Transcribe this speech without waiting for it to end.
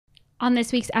On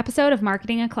this week's episode of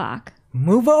Marketing O'Clock.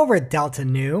 Move over, Delta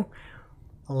Nu.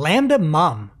 Lambda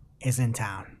Mum is in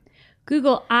town.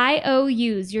 Google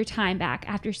IOUs your time back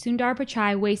after Sundar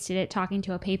Pichai wasted it talking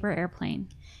to a paper airplane.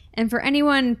 And for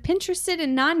anyone Pinterested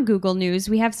in non-Google news,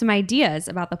 we have some ideas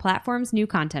about the platform's new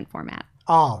content format.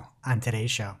 All on today's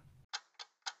show.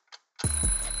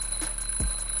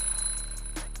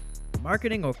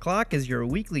 Marketing O'Clock is your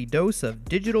weekly dose of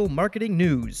digital marketing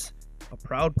news, a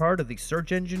proud part of the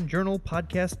Search Engine Journal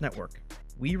Podcast Network.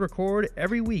 We record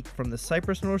every week from the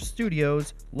Cypress North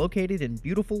Studios, located in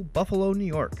beautiful Buffalo, New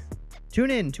York.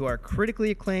 Tune in to our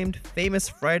critically acclaimed Famous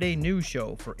Friday news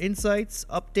show for insights,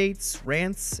 updates,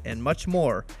 rants, and much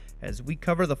more as we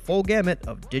cover the full gamut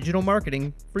of digital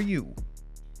marketing for you.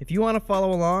 If you want to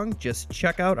follow along, just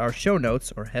check out our show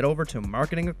notes or head over to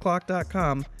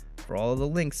marketingoclock.com for all of the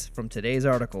links from today's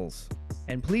articles.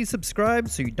 And please subscribe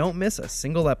so you don't miss a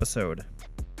single episode.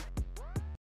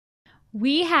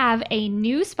 We have a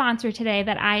new sponsor today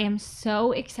that I am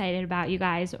so excited about, you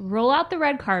guys. Roll out the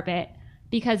red carpet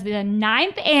because the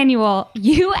 9th annual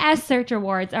U.S. Search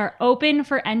Awards are open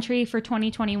for entry for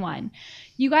 2021.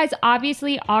 You guys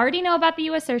obviously already know about the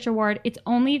U.S. Search Award. It's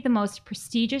only the most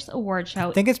prestigious award show.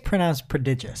 I think it's pronounced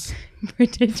prodigious.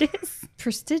 Prodigious?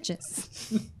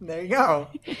 Prestigious. There you go.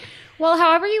 Well,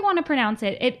 however you want to pronounce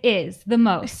it, it is the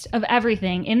most of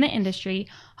everything in the industry.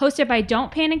 Hosted by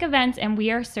Don't Panic Events and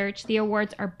We Are Search, the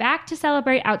awards are back to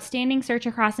celebrate outstanding search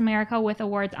across America with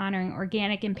awards honoring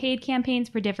organic and paid campaigns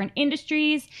for different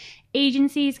industries,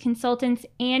 agencies, consultants,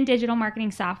 and digital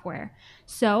marketing software.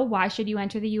 So why should you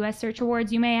enter the U.S. Search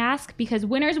Awards, you may ask? Because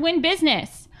winners win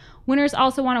business. Winners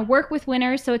also want to work with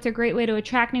winners, so it's a great way to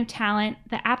attract new talent.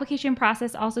 The application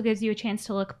process also gives you a chance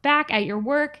to look back at your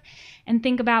work and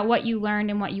think about what you learned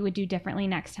and what you would do differently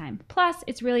next time. Plus,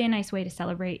 it's really a nice way to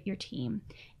celebrate your team.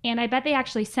 And I bet they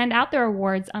actually send out their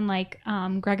awards, unlike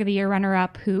Greg of the Year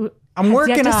runner-up, who I'm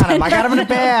working on them. I got them in a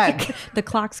bag. The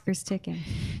clock's ticking.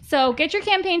 So get your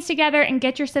campaigns together and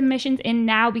get your submissions in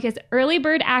now because early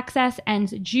bird access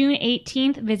ends June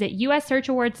 18th. Visit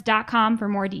ussearchawards.com for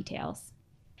more details.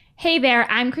 Hey there,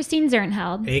 I'm Christine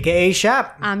Zernheld. AKA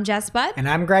Shep. I'm Jess Butt. And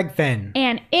I'm Greg Finn.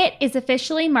 And it is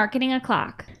officially Marketing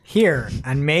O'Clock. Here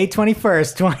on May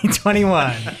 21st,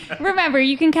 2021. Remember,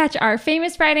 you can catch our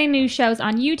Famous Friday news shows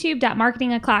on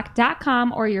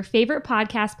youtube.marketingoclock.com or your favorite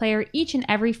podcast player each and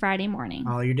every Friday morning.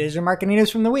 All your digital marketing news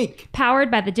from the week. Powered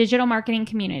by the digital marketing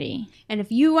community. And if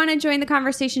you want to join the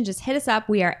conversation, just hit us up.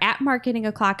 We are at Marketing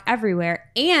O'Clock everywhere.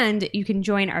 And you can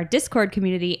join our Discord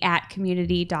community at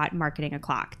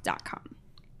community.marketingoclock.com.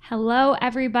 Hello,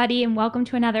 everybody, and welcome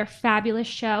to another fabulous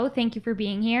show. Thank you for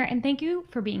being here, and thank you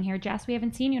for being here, Jess. We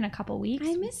haven't seen you in a couple weeks.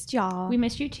 I missed y'all. We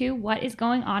missed you, too. What is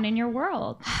going on in your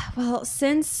world? Well,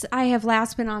 since I have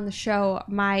last been on the show,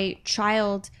 my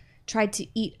child tried to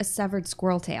eat a severed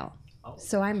squirrel tail. Oh.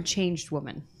 So I'm a changed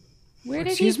woman. Where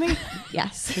did Excuse me?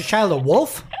 Yes. Is your child a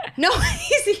wolf? No,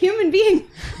 he's a human being,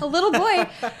 a little boy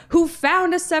who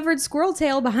found a severed squirrel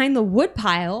tail behind the wood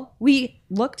pile. We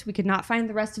looked, we could not find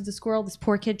the rest of the squirrel. This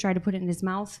poor kid tried to put it in his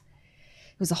mouth.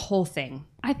 It was a whole thing.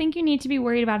 I think you need to be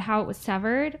worried about how it was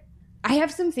severed. I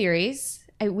have some theories.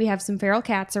 We have some feral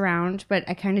cats around, but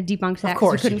I kind of debunked that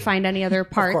because we couldn't find any other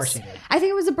parts. Of course you did. I think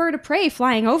it was a bird of prey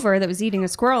flying over that was eating a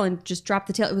squirrel and just dropped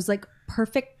the tail. It was like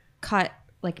perfect cut,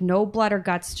 like no blood or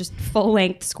guts, just full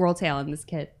length squirrel tail. And this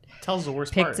kid tells the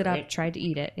worst picked part, it up, right? tried to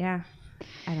eat it. Yeah.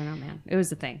 I don't know, man. It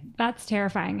was a thing. That's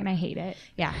terrifying, and I hate it.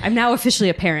 Yeah. I'm now officially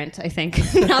a parent, I think,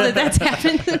 now that that's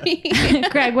happened to me.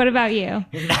 Greg, what about you?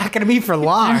 You're not going to be for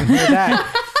long. With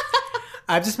that.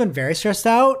 I've just been very stressed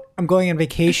out. I'm going on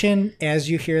vacation as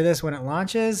you hear this when it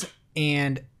launches,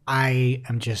 and I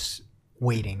am just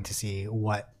waiting to see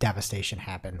what devastation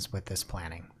happens with this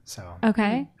planning. So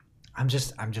Okay. I'm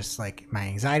just like, my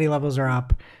anxiety levels are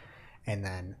up, and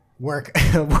then work.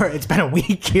 It's been a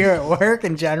week here at work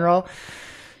in general,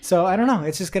 so I don't know.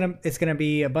 It's gonna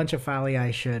be a bunch of folly. I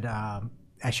should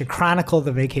chronicle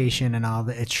the vacation and all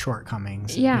its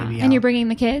shortcomings. Yeah, and you're bringing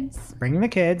the kids. Bringing the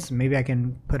kids. Maybe I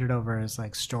can put it over as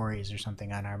like stories or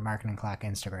something on our Marketing Clock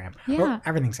Instagram. Yeah,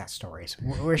 everything's got stories.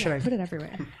 Where should I put it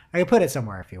everywhere? I can put it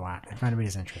somewhere if you want. If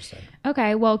anybody's interested.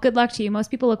 Okay. Well, good luck to you.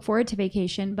 Most people look forward to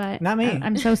vacation, but not me.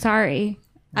 I'm so sorry.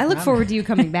 I look forward to you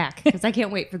coming back because I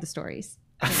can't wait for the stories.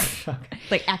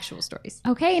 Like actual stories.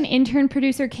 Okay, and intern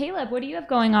producer Caleb, what do you have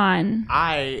going on?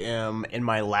 I am in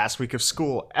my last week of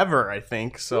school ever, I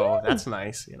think, so that's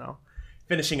nice, you know.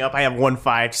 Finishing up, I have one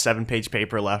 5 to 7 page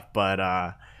paper left, but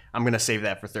I'm going to save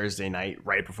that for Thursday night,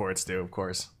 right before it's due, of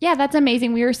course. Yeah, that's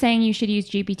amazing. We were saying you should use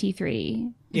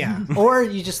GPT-3 Yeah. Or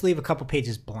you just leave a couple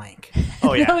pages blank.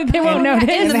 Oh, yeah. They won't notice.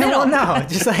 And then we'll know.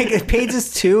 Just like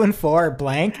pages 2 and 4 are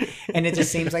blank, and it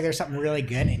just seems like there's something really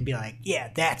good, and be like, yeah,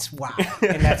 that's wow.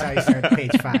 And that's how you start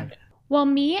page 5. Well,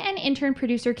 me and intern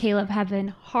producer Caleb have been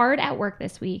hard at work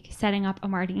this week setting up a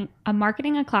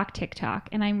marketing o'clock TikTok,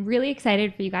 and I'm really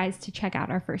excited for you guys to check out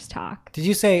our first talk. Did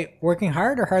you say working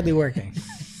hard or hardly working?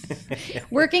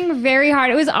 Working very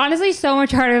hard. It was honestly so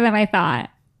much harder than I thought.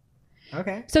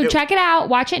 Okay. So check it out.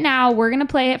 Watch it now. We're going to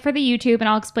play it for the YouTube, and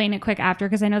I'll explain it quick after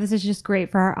because I know this is just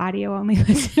great for our audio-only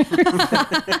listeners.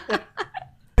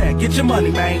 Get your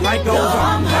money, man. Life goes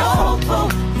on. I'm hopeful,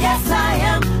 yes I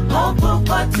am hopeful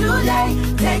for today.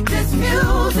 Take this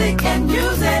music and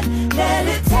use it, let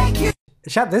it take you.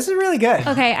 Shop, this is really good.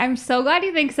 Okay, I'm so glad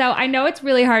you think so. I know it's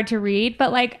really hard to read,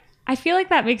 but like I feel like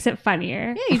that makes it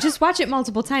funnier. Yeah, you just watch it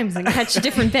multiple times and catch a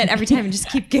different bit every time and just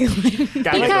keep giggling.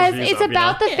 Because it's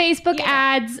about the Facebook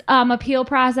ads appeal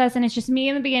process, and it's just me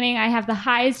in the beginning. I have the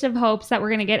highest of hopes that we're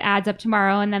going to get ads up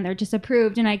tomorrow, and then they're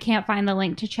disapproved, and I can't find the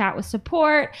link to chat with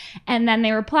support, and then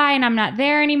they reply, and I'm not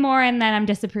there anymore, and then I'm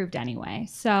disapproved anyway.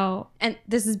 So And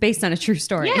this is based on a true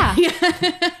story. yeah,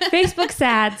 Facebook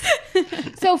ads.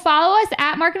 So follow us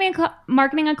at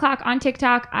Marketing O'Clock on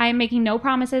TikTok. I'm making no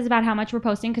promises about how much we're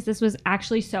posting because this was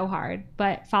actually so hard,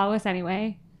 but follow us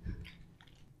anyway.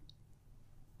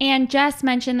 And Jess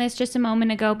mentioned this just a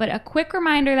moment ago, but a quick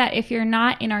reminder that if you're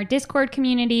not in our Discord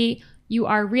community, you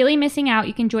are really missing out.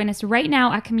 You can join us right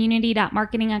now at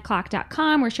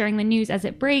community.marketingoclock.com. We're sharing the news as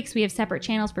it breaks. We have separate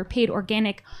channels for paid,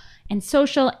 organic, and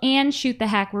social, and Shoot the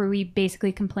Heck, where we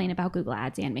basically complain about Google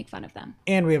Ads and make fun of them.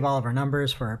 And we have all of our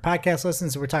numbers for our podcast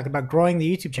listens. We're talking about growing the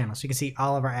YouTube channel. So you can see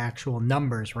all of our actual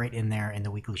numbers right in there in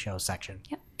the weekly show section.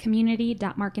 Yep,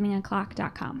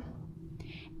 community.marketingoclock.com.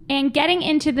 And getting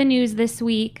into the news this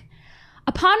week,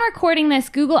 upon recording this,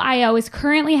 Google I/O is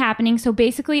currently happening. So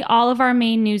basically all of our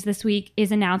main news this week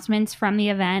is announcements from the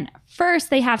event. First,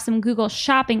 they have some Google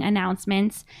shopping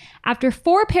announcements. After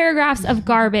 4 paragraphs of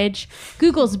garbage,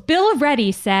 Google's Bill of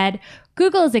Ready said,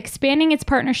 Google is expanding its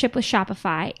partnership with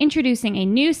Shopify, introducing a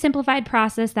new simplified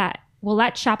process that will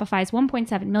let Shopify's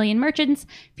 1.7 million merchants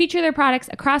feature their products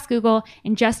across Google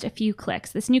in just a few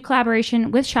clicks. This new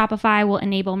collaboration with Shopify will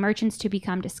enable merchants to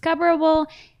become discoverable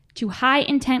to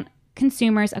high-intent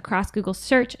consumers across Google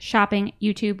Search, Shopping,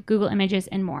 YouTube, Google Images,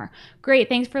 and more. Great.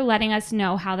 Thanks for letting us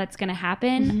know how that's going to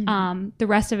happen. The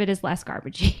rest of it is less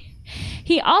garbagey.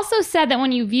 He also said that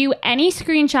when you view any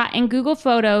screenshot in Google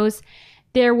Photos,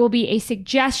 there will be a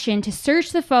suggestion to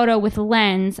search the photo with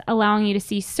Lens, allowing you to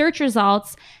see search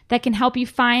results that can help you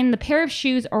find the pair of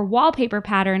shoes or wallpaper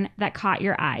pattern that caught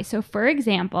your eye. So for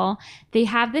example, they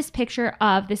have this picture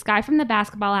of this guy from the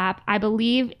basketball app. I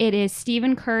believe it is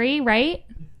Stephen Curry, right?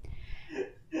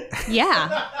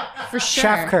 Yeah, for sure.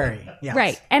 Chef Curry. Yes.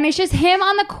 Right. And it's just him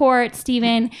on the court,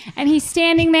 Steven, and he's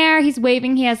standing there, he's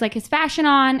waving, he has like his fashion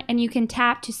on, and you can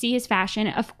tap to see his fashion.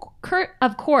 Of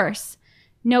course,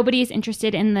 nobody is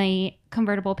interested in the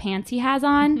convertible pants he has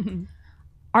on.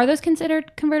 Are those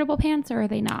considered convertible pants or are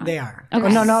they not? They are. Okay. Oh,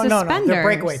 no. They're Suspenders.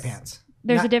 breakaway pants.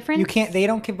 There's a difference? They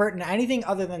don't convert into anything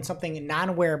other than something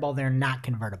non-wearable. They're not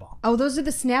convertible. Oh, those are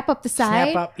the snap up the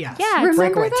side? Snap up, yes. Yeah, remember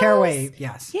breakaway, those? tear away,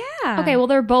 yes. Yeah. Okay, well,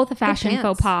 they're both a fashion pants.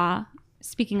 faux pas.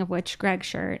 Speaking of which, Greg's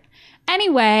shirt.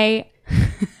 Anyway, they're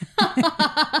looking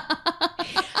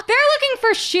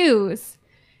for shoes.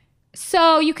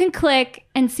 So you can click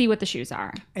and see what the shoes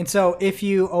are. And so if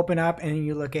you open up and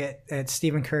you look at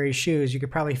Stephen Curry's shoes, you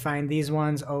could probably find these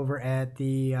ones over at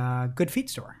the Good Feet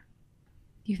store.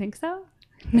 You think so?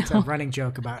 It's a running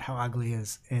joke about how ugly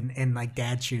is in like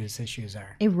dad shoes his shoes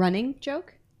are. A running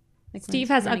joke? Like Steve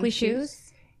running has ugly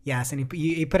shoes. Yes, and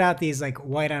he put out these like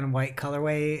white on white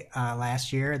colorway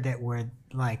last year that were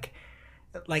like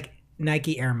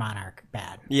Nike Air Monarch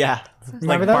bad. Yeah. Remember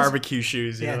Like those? barbecue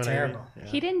shoes. You know Yeah, what I mean? terrible. Yeah.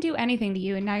 He didn't do anything to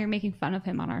you, and now you're making fun of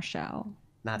him on our show.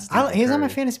 Not Stephen He's on my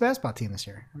Curry. fantasy basketball team this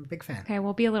year. I'm a big fan. Okay,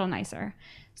 we'll be a little nicer.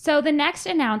 So the next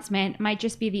announcement might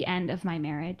just be the end of my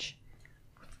marriage.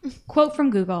 Quote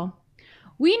from Google.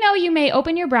 We know you may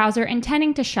open your browser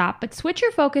intending to shop, but switch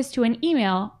your focus to an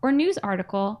email or news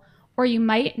article, or you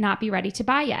might not be ready to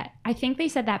buy yet. I think they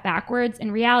said that backwards.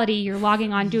 In reality, you're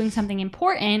logging on doing something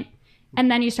important, and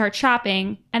then you start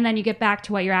shopping, and then you get back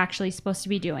to what you're actually supposed to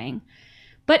be doing.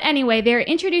 But anyway, they're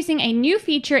introducing a new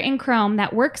feature in Chrome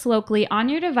that works locally on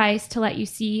your device to let you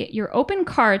see your open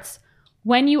carts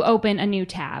when you open a new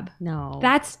tab. No.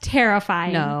 That's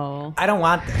terrifying. No. I don't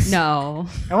want this. No.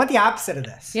 I want the opposite of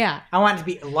this. Yeah. I want it to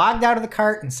be logged out of the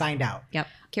cart and signed out. Yep.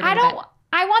 Get I rid of don't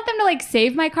I want them to like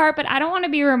save my cart, but I don't want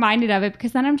to be reminded of it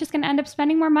because then I'm just going to end up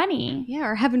spending more money. Yeah,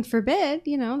 or heaven forbid,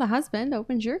 the husband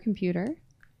opens your computer,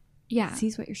 Yeah.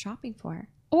 sees what you're shopping for.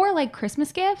 Or like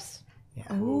Christmas gifts.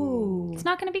 Yeah. Ooh. It's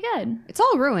not going to be good. It's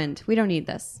all ruined. We don't need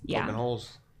this. Yeah. Open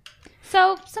holes.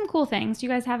 So, some cool things. Do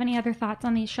you guys have any other thoughts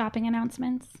on these shopping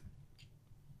announcements?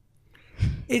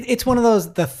 It's one of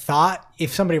those, the thought,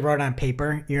 if somebody wrote it on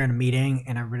paper, you're in a meeting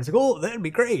and everybody's like, oh, that'd be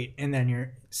great. And then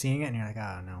you're seeing it and you're like,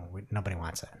 oh, no, nobody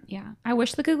wants it. Yeah. I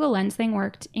wish the Google Lens thing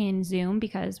worked in Zoom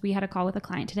because we had a call with a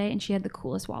client today and she had the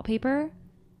coolest wallpaper.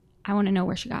 I want to know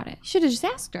where she got it. Should have just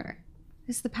asked her.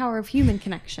 It's the power of human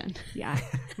connection. Yeah.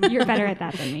 You're better at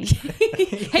that than me.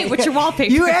 Hey, what's your wallpaper?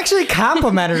 You actually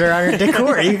complimented her on her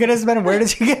decor. You could have been, where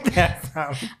did you get that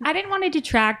from? I didn't want to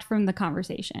detract from the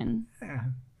conversation. Yeah.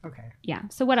 Okay. Yeah.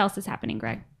 So, what else is happening,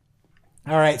 Greg?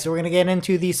 All right. So we're going to get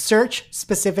into the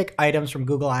search-specific items from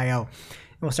Google I/O. And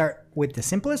we'll start with the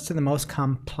simplest to the most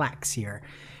complex here.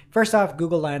 First off,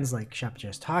 Google Lens, like Shep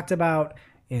just talked about,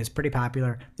 is pretty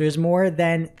popular. There's more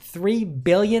than 3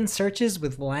 billion searches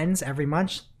with Lens every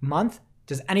month.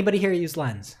 Does anybody here use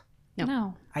Lens?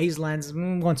 No. I use Lens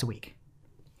once a week.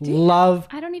 Love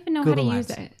I don't even know Google how to Lens.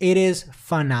 use it. It is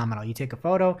phenomenal. You take a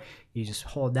photo, you just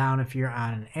hold down if you're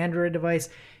on an Android device,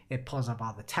 it pulls up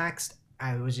all the text.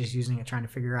 I was just using it trying to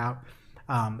figure out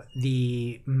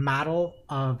the model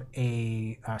of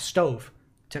a stove.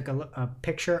 Took a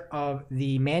picture of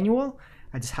the manual.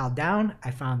 I just held down,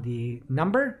 I found the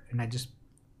number, and I just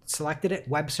selected it,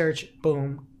 web search,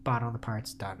 boom, bought all the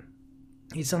parts, done.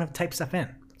 You just don't have to type stuff in.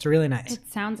 It's really nice. It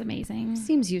sounds amazing.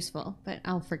 Seems useful, but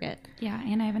I'll forget. Yeah.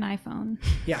 And I have an iPhone.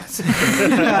 Yes.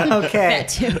 Okay.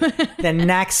 The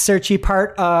next searchy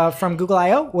part from Google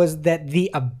I/O was that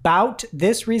the about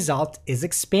this result is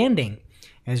expanding.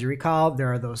 As you recall,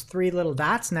 there are those 3 little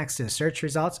dots next to search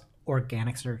results,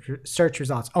 organic search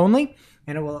results only,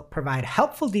 and it will provide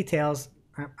helpful details.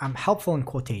 Helpful in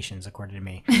quotations, according to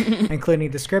me, including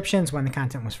descriptions when the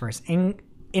content was first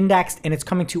indexed, and it's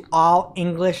coming to all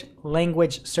English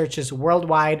language searches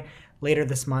worldwide later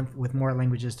this month with more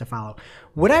languages to follow.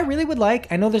 What I really would like,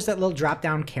 I know there's that little drop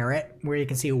down caret where you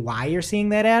can see why you're seeing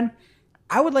that ad.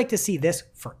 I would like to see this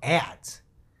for ads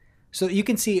so that you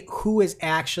can see who is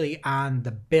actually on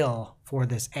the bill for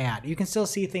this ad. You can still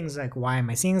see things like, why am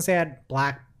I seeing this ad?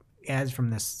 Black ads from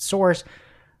this source.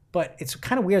 But it's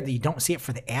kind of weird that you don't see it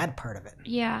for the ad part of it.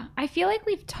 Yeah. I feel like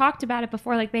we've talked about it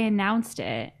before. Like they announced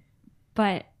it,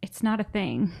 but it's not a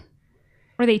thing.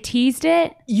 Or they teased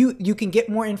it. You can get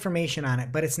more information on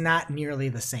it, but it's not nearly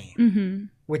the same. Mm-hmm.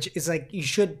 Which is like, you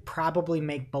should probably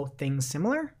make both things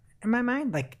similar in my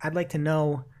mind. Like, I'd like to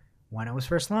know when it was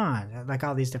first launched. Like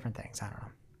all these different things. I don't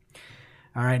know.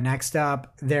 All right, next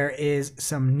up, there is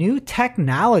some new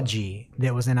technology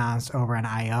that was announced over on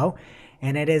I/O,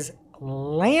 and it is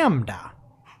Lambda.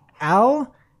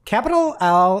 Capital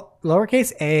L,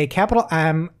 lowercase a, capital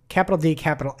M, capital D,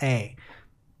 capital A.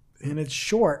 And it's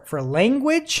short for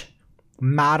Language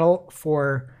Model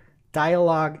for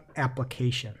Dialogue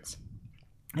Applications.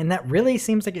 And that really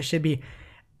seems like it should be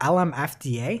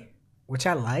LMFDA, which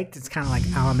I liked. It's kind of like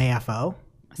LMAFO,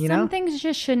 you know? Some things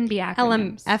just shouldn't be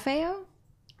acronyms. LMFAO?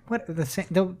 What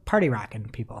the party rocking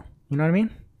people. You know what I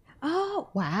mean? Oh,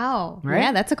 wow. Right?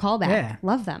 Yeah, that's a callback. Yeah.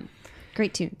 Love them.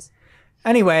 Great tunes.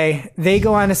 Anyway, they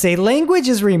go on to say language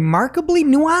is remarkably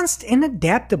nuanced and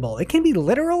adaptable. It can be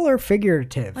literal or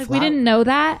figurative. Like we didn't know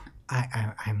that.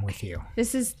 I'm with you.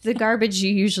 This is the garbage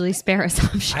you usually spare us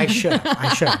on. I should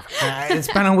have. It's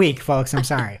been a week, folks. I'm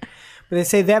sorry. But they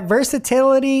say that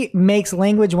versatility makes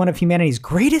language one of humanity's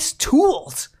greatest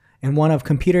tools and one of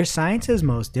computer science's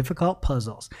most difficult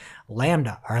puzzles.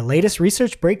 Lambda, our latest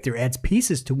research breakthrough, adds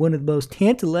pieces to one of the most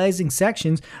tantalizing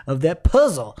sections of that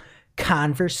puzzle,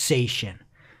 conversation.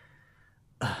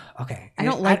 Okay. I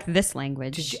don't like this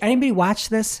language. Did anybody watch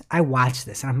this? I watched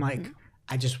this and I'm like,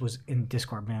 I just was in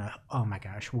Discord being like, oh my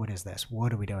gosh, what is this?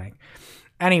 What are we doing?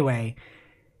 Anyway,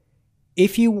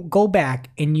 if you go back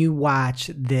and you watch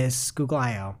this Google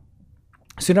I/O,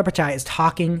 Sundar Pichai is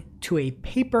talking to a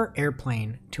paper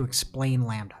airplane to explain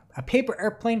Lambda. A paper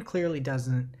airplane clearly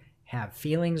doesn't have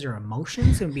feelings or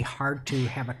emotions. It would be hard to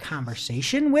have a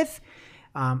conversation with.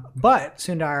 But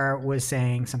Sundar was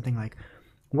saying something like,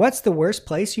 what's the worst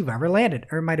place you've ever landed?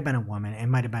 Or it might have been a woman. It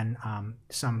might have been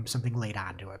something laid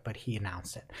onto it, but he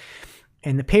announced it.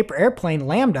 And the paper airplane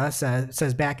Lambda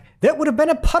says back, that would have been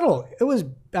a puddle.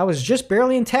 I was just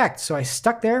barely intact, so I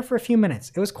stuck there for a few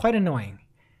minutes. It was quite annoying.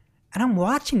 And I'm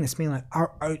watching this being like,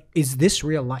 is this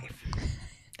real life?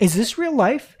 Is this real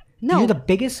life? No. You're the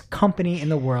biggest company in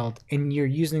the world, and you're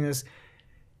using this.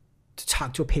 to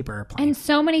talk to a paper airplane. And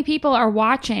so many people are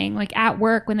watching, like at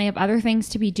work when they have other things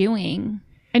to be doing,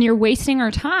 and you're wasting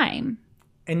our time.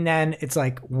 And then it's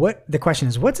like, the question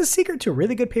is, what's the secret to a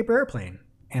really good paper airplane?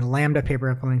 And Lambda paper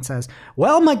airplane says,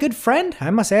 well, my good friend, I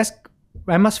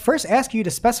must first ask you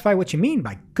to specify what you mean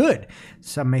by good.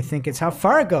 Some may think it's how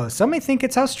far it goes. Some may think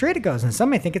it's how straight it goes. And some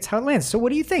may think it's how it lands. So what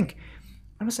do you think?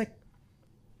 I was like,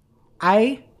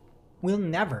 I will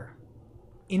never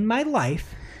in my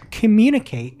life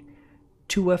communicate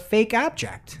to a fake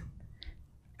object.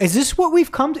 Is this what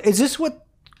we've come to? Is this what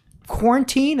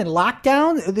quarantine and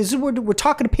lockdown? This is what we're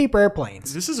talking to paper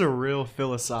airplanes. This is a real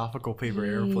philosophical paper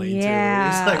airplane,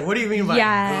 Yeah. too. It's like, what do you mean by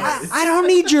Yes. good? I don't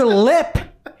need your lip.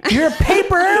 You're a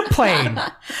paper airplane.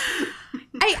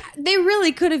 They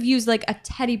really could have used like a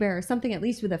teddy bear or something, at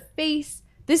least with a face.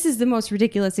 This is the most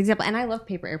ridiculous example. And I love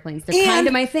paper airplanes. They're kind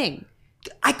of my thing.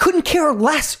 I couldn't care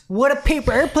less what a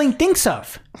paper airplane thinks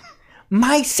of.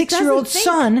 My 6-year-old think.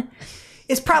 son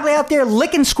is probably out there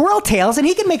licking squirrel tails, and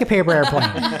he can make a paper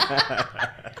airplane.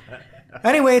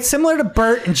 Anyway, it's similar to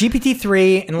BERT and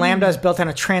GPT-3, and Lambda is built on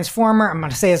a transformer. I'm going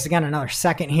to say this again another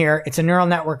second here. It's a neural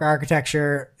network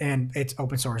architecture, and it's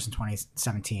open source in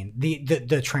 2017,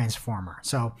 the transformer.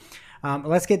 So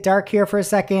let's get dark here for a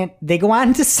second. They go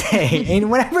on to say, and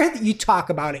whenever you talk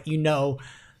about it, you know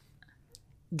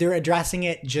they're addressing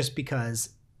it just because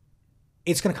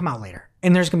it's going to come out later,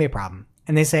 and there's going to be a problem.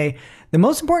 And they say, the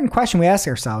most important question we ask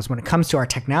ourselves when it comes to our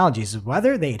technologies is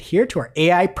whether they adhere to our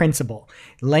AI principle.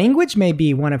 Language may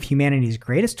be one of humanity's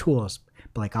greatest tools,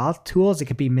 but like all tools, it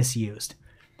could be misused.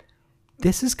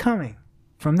 This is coming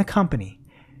from the company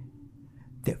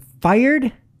that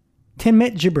fired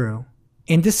Timnit Gebru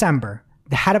in December,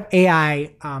 the head of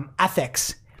AI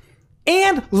ethics,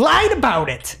 and lied about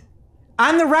it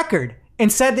on the record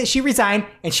and said that she resigned.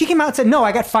 And she came out and said, no,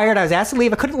 I got fired. I was asked to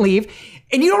leave. I couldn't leave.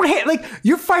 And you don't have, like,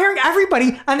 you're firing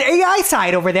everybody on the AI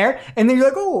side over there. And then you're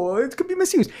like, oh, it could be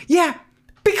misused. Yeah,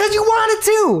 because you wanted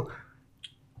to.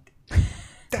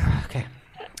 Okay.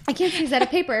 I can't see, is that a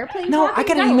paper airplane? No, talking? I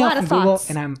got an a email lot from of Google, thoughts.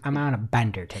 and I'm on a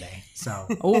bender today. So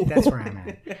that's where I'm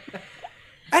at.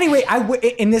 Anyway,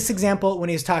 in this example, when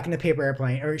he was talking to paper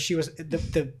airplane, or she was,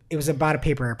 it was about a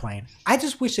paper airplane. I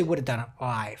just wish they would have done it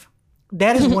live.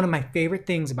 That is one of my favorite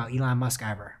things about Elon Musk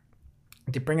ever.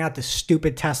 To bring out this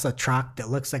stupid Tesla truck that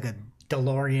looks like a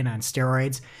DeLorean on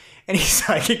steroids. And he's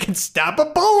like, it can stop a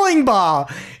bowling ball.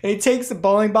 And he takes the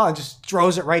bowling ball and just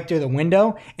throws it right through the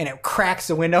window. And it cracks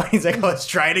the window. He's like, let's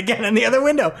try it again on the other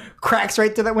window. Cracks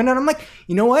right through that window. And I'm like,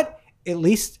 you know what? At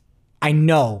least I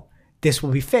know this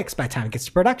will be fixed by the time it gets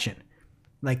to production.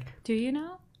 Like, Do you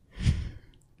know?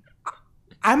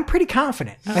 I'm pretty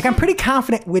confident. Like, I'm pretty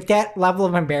confident with that level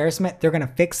of embarrassment, they're going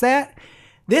to fix that.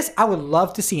 This, I would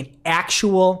love to see an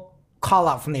actual call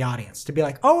out from the audience to be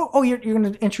like, oh, you're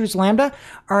going to introduce Lambda?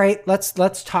 All right, let's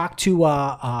talk to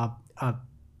a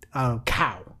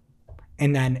cow.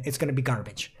 And then it's going to be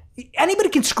garbage. Anybody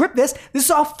can script this. This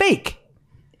is all fake.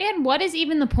 And what is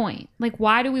even the point? Like,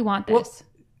 why do we want this?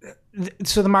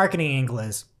 So the marketing angle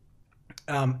is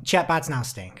chatbots now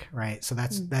stink, right? So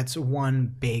that's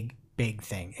one big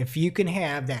thing. If you can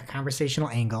have that conversational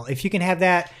angle, if you can have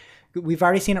that, we've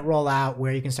already seen it roll out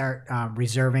where you can start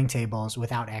reserving tables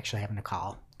without actually having to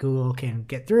call. Google can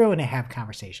get through and they have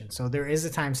conversations. So there is a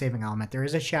time-saving element. There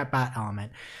is a chatbot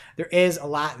element. There is a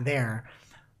lot there.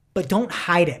 But don't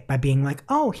hide it by being like,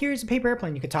 oh, here's a paper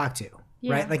airplane you could talk to,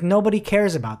 right? Like nobody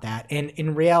cares about that. And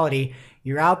in reality,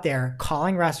 you're out there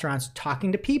calling restaurants,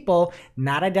 talking to people,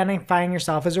 not identifying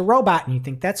yourself as a robot, and you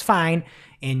think that's fine.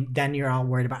 And then you're all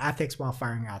worried about ethics while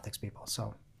firing your ethics people.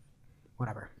 So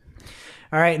whatever.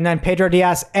 All right, and then Pedro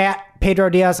Diaz at Pedro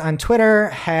Diaz on Twitter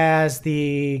has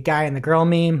the guy and the girl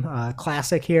meme,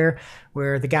 classic here,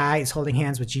 where the guy is holding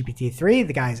hands with GPT-3.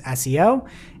 The guy's SEO,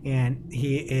 and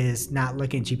he is not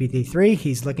looking at GPT-3.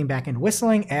 He's looking back and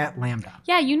whistling at Lambda.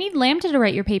 Yeah, you need Lambda to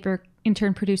write your paper,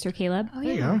 intern producer Caleb. Oh,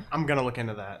 There you yeah. go. I'm going to look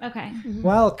into that. Okay.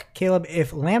 Well, Caleb,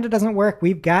 if Lambda doesn't work,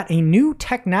 we've got a new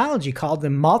technology called the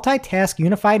Multitask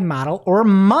Unified Model, or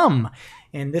MUM.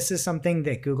 And this is something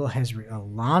that Google has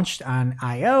launched on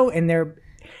I/O, and they're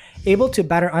able to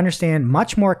better understand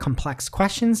much more complex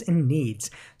questions and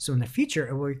needs. So in the future,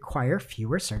 it will require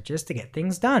fewer searches to get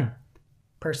things done.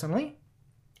 Personally,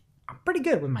 I'm pretty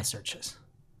good with my searches.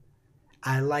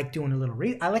 I like doing a little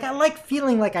I like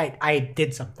feeling like I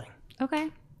did something. Okay.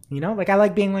 You know, like I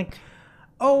like being like,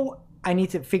 oh, I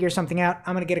need to figure something out.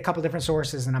 I'm going to get a couple different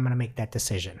sources and I'm going to make that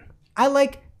decision. I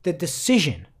like the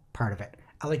decision part of it.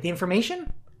 I like the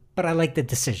information, but I like the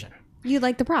decision. You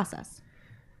like the process.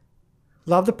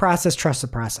 Love the process, trust the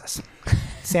process.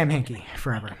 Sam Hinkie,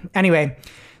 forever. Anyway,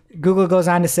 Google goes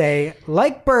on to say,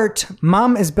 like Bert,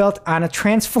 Mom is built on a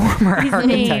transformer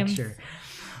architecture,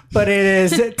 but it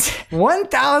is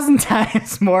 1,000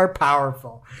 times more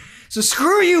powerful. So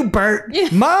screw you, Bert.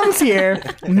 Mom's here.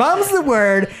 Mom's the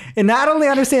word. It not only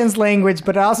understands language,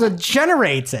 but it also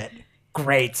generates it.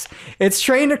 Great. It's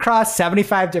trained across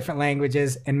 75 different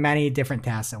languages and many different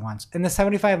tasks at once. And the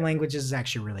 75 languages is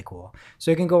actually really cool.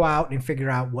 So you can go out and figure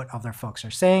out what other folks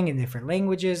are saying in different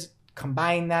languages,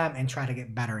 combine them, and try to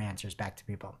get better answers back to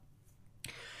people.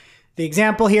 The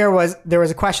example here was, there was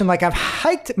a question like, I've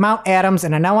hiked Mount Adams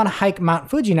and I now want to hike Mount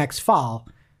Fuji next fall.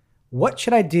 What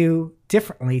should I do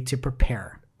differently to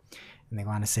prepare? And they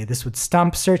want to say this would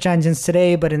stump search engines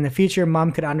today, but in the future,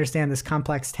 Mom could understand this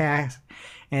complex task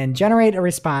and generate a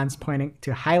response pointing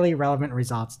to highly relevant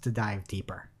results to dive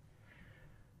deeper.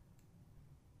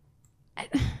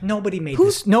 Nobody made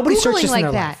this. Nobody searched Googling this in like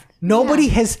their that? life. Nobody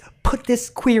has put this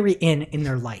query in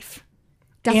their life.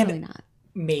 Definitely And not.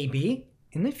 maybe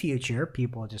in the future,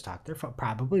 people will just talk to their phone.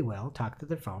 Probably will talk to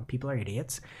their phone. People are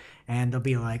idiots. And they'll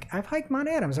be like, I've hiked Mount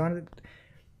Adams.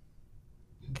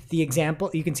 The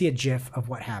example, you can see a GIF of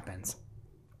what happens.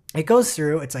 It goes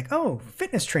through, it's like, oh,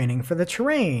 fitness training for the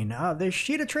terrain. The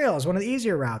Shida Trail is one of the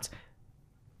easier routes.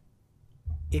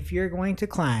 If you're going to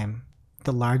climb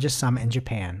the largest summit in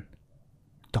Japan,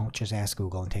 don't just ask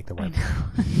Google and take the word.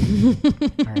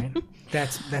 All right?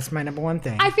 That's my number one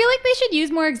thing. I feel like they should use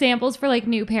more examples for like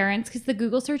new parents because the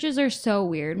Google searches are so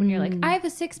weird when you're like, I have a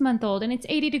 6-month-old and it's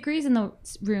 80 degrees in the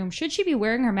room. Should she be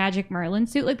wearing her Magic Merlin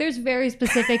suit? Like there's very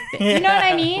specific You know what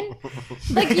I mean?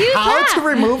 Like use How that. to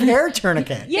remove hair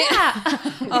tourniquet. Yeah.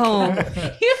 Oh, You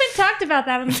haven't talked about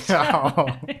that on the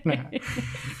show.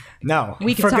 No.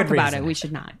 we can for talk good about reason. it. We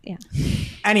should not. Yeah.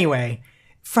 Anyway,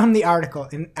 from the article,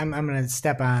 and I'm going to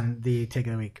step on the take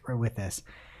of the week with this.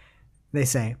 They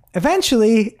say,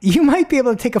 eventually, you might be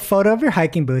able to take a photo of your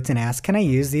hiking boots and ask, can I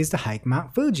use these to hike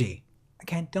Mount Fuji?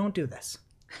 Again, don't do this.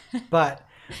 But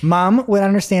Mom would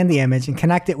understand the image and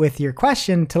connect it with your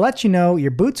question to let you know your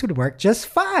boots would work just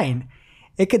fine.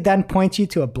 It could then point you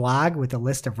to a blog with a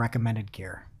list of recommended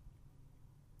gear.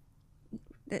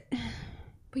 But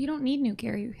you don't need new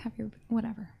gear. You have your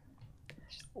whatever.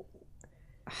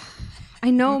 I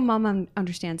know Mom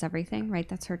understands everything, right?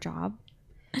 That's her job.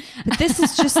 But this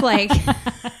is just like, how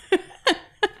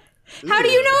do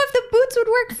you know if the boots would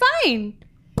work fine?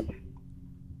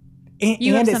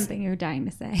 You have it's- something you're dying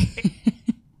to say.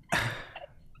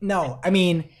 No, I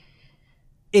mean,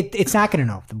 it's not going to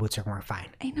know if the boots are working fine.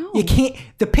 I know. You can't.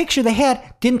 The picture they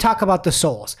had didn't talk about the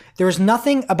soles. There was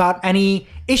nothing about any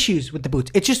issues with the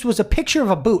boots. It just was a picture of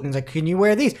a boot, and it's like, can you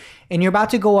wear these? And you're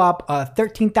about to go up a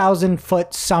 13,000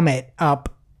 foot summit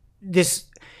up this.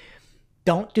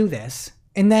 Don't do this.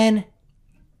 And then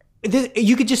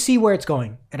you could just see where it's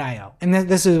going at I/O. And then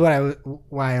this is why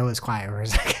I was quiet for a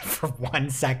second, for 1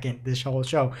 second. This whole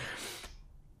show.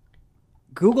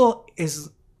 Google is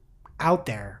out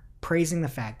there praising the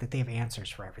fact that they have answers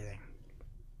for everything.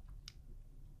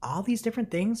 All these different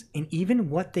things, and even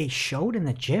what they showed in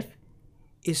the GIF,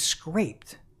 is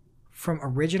scraped from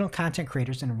original content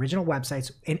creators and original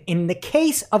websites. And in the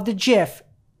case of the GIF,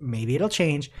 maybe it'll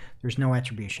change, there's no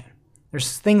attribution.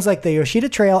 There's things like the Yoshida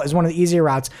Trail is one of the easier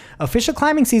routes. Official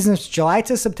climbing season is July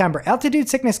to September. Altitude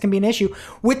sickness can be an issue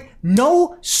with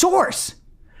no source.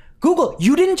 Google,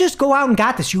 you didn't just go out and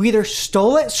got this. You either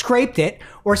stole it, scraped it,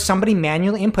 or somebody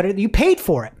manually inputted it. You paid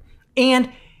for it.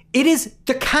 And it is,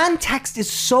 the context is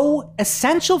so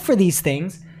essential for these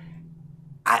things.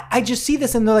 I just see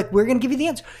this and they're like, we're going to give you the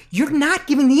answer. You're not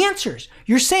giving the answers.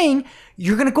 You're saying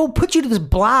you're going to go put you to this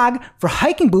blog for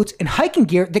hiking boots and hiking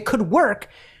gear that could work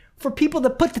for people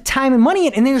that put the time and money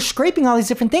in, and then you're scraping all these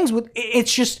different things.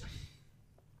 It's just,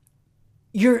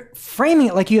 you're framing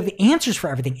it like you have the answers for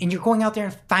everything, and you're going out there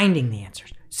and finding the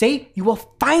answers. Say you will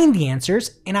find the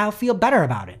answers, and I'll feel better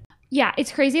about it. Yeah,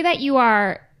 it's crazy that you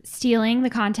are stealing the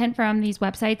content from these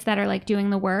websites that are like doing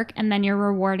the work, and then you're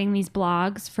rewarding these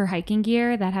blogs for hiking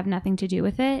gear that have nothing to do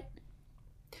with it.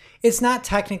 It's not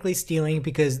technically stealing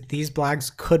because these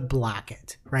blogs could block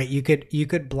it, right? You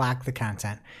could block the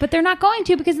content. But they're not going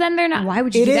to, because then they're not. Why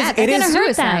would you It do is- that? it That's is- gonna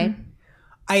hurt suicide. them.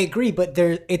 I agree, but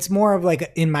it's more of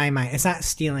like, in my mind, it's not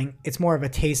stealing. It's more of a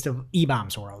taste of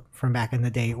E-Bombs World from back in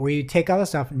the day, where you take all the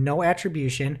stuff, no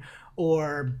attribution,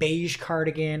 or beige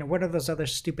cardigan, or what are those other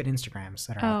stupid Instagrams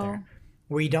that are out there,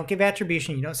 where you don't give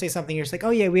attribution, you don't say something, you're just like, oh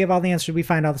yeah, we have all the answers, we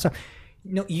find all the stuff.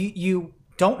 No, you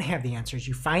don't have the answers,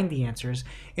 you find the answers.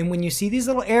 And when you see these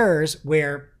little errors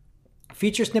where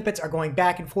feature snippets are going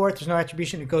back and forth, there's no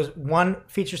attribution, it goes, one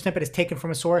feature snippet is taken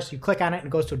from a source, you click on it and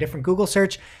it goes to a different Google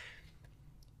search,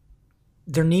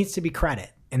 there needs to be credit.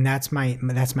 And that's my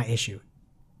issue.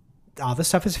 all this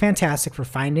stuff is fantastic for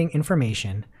finding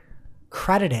information.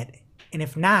 Credit it. And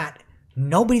if not,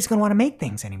 nobody's going to want to make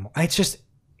things anymore. It's just,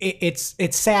 it's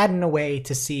sad in a way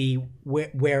to see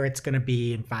where it's going to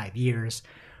be in 5 years,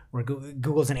 where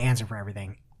Google's an answer for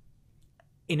everything.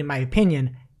 And in my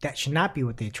opinion, that should not be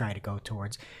what they try to go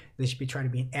towards. They should be trying to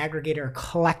be an aggregator or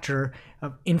collector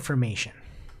of information.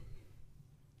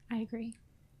 I agree.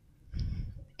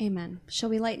 Amen. Shall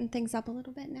we lighten things up a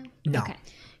little bit now? No. Okay.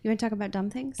 You want to talk about dumb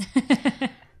things?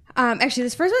 Actually,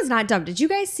 this first one's not dumb. Did you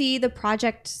guys see the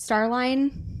Project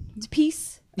Starline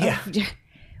piece? Yeah.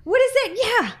 What is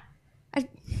it? Yeah.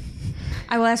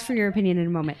 I will ask for your opinion in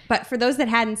a moment. But for those that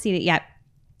hadn't seen it yet,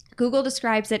 Google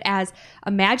describes it as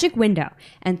a magic window.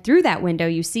 And through that window,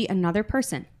 you see another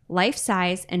person, life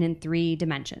size and in 3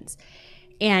 dimensions.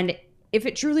 And if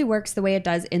it truly works the way it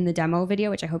does in the demo video,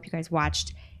 which I hope you guys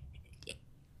watched,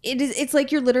 it's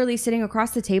like you're literally sitting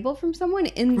across the table from someone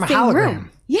in the same room.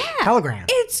 Yeah. Hologram.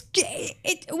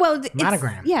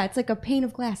 Monogram. Yeah, it's like a pane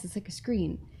of glass. It's like a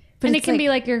screen. But And it can be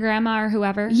like your grandma or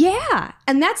whoever. Yeah.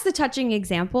 And that's the touching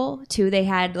example, too. They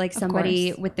had like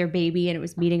somebody with their baby and it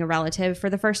was meeting a relative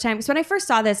for the first time. So when I first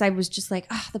saw this, I was just like,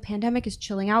 the pandemic is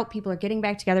chilling out. People are getting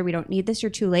back together. We don't need this. You're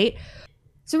too late.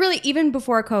 So really, even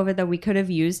before COVID, though, we could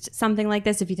have used something like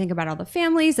this. If you think about all the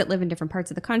families that live in different parts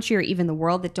of the country or even the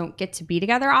world that don't get to be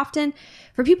together often,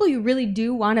 for people you really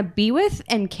do want to be with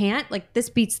and can't, like this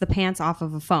beats the pants off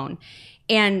of a phone.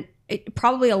 And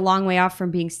probably a long way off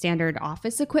from being standard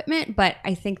office equipment, but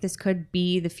I think this could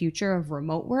be the future of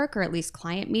remote work or at least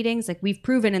client meetings. Like we've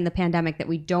proven in the pandemic that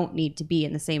we don't need to be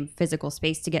in the same physical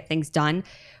space to get things done.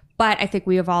 But I think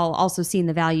we have all also seen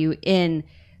the value in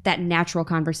that natural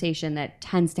conversation that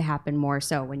tends to happen more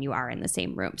so when you are in the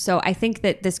same room. So I think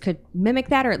that this could mimic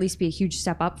that or at least be a huge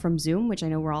step up from Zoom, which I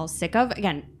know we're all sick of.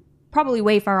 Again, probably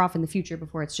way far off in the future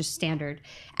before it's just standard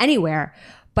anywhere.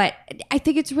 But I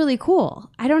think it's really cool.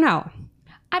 I don't know.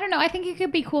 I think it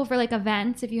could be cool for like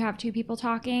events if you have 2 people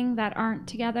talking that aren't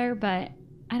together, but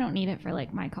I don't need it for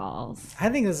like my calls. I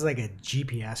think this is like a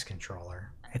GPS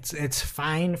controller. It's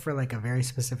fine for like a very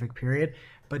specific period,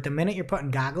 but the minute you're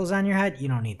putting goggles on your head, you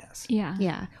don't need this. Yeah.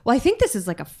 Yeah. Well, I think this is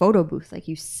like a photo booth. Like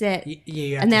you sit,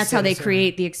 and that's how they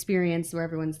create the experience where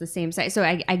everyone's the same size. So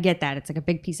I get that. It's like a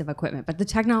big piece of equipment, but the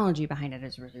technology behind it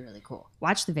is really, really cool.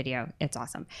 Watch the video. It's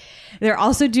awesome. They're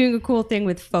also doing a cool thing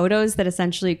with photos that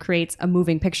essentially creates a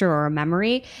moving picture or a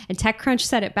memory. And TechCrunch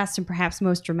said it best and perhaps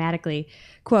most dramatically,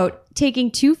 quote,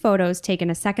 taking 2 photos taken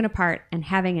a second apart and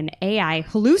having an AI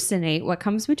hallucinate what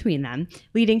comes between them,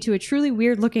 leading to a truly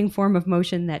weird looking form of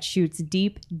motion that shoots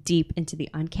deep, deep into the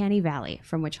uncanny valley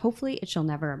from which hopefully it shall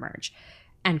never emerge,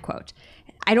 end quote.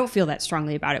 I don't feel that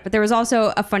strongly about it, but there was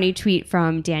also a funny tweet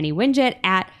from Danny Winget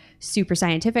at Super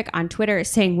Scientific on Twitter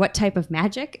saying, what type of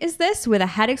magic is this, with a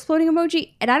head exploding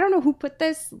emoji? And I don't know who put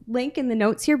this link in the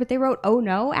notes here, but they wrote, oh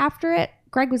no, after it.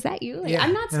 Greg, was that you? Like, Yeah,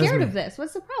 I'm not that was scared me. of this.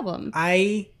 What's the problem?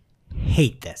 I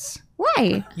hate this.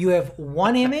 Why? You have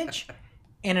one image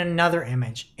and another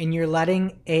image, and you're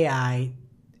letting AI.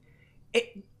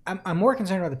 I'm more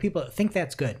concerned about the people that think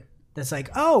that's good. That's like,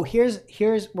 oh, here's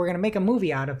we're gonna make a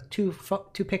movie out of two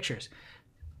pictures.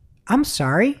 I'm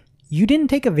sorry, you didn't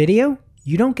take a video.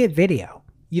 You don't get video.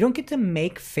 You don't get to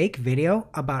make fake video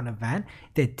about an event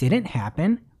that didn't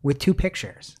happen with 2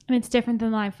 pictures. And it's different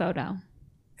than live photo.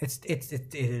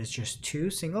 It is just 2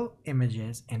 single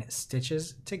images, and it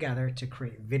stitches together to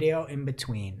create video in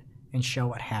between and show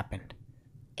what happened.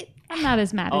 I'm not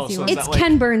as mad as you so are. is It's that like-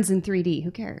 Ken Burns in 3D.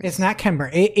 Who cares? It's not Ken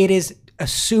Burns. It is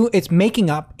it's making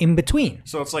up in between.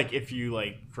 So it's like if you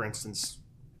like, for instance,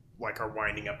 like are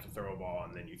winding up to throw a ball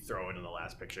and then you throw it in the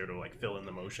last picture to like fill in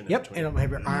the motion. In Yep, between. and it'll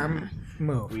have your arm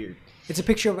move. Weird. It's a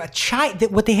picture of a child.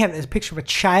 What they have is a picture of a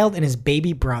child and his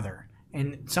baby brother,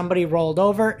 and somebody rolled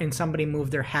over and somebody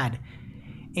moved their head,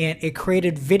 and it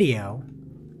created video,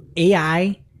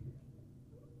 AI,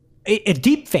 a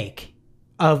deep fake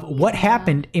of what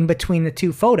happened in between the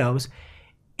 2 photos,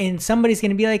 and somebody's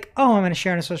going to be like, oh, I'm going to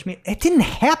share on social media. It didn't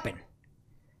happen.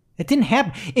 It didn't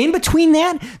happen. In between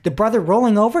that, the brother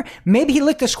rolling over, maybe he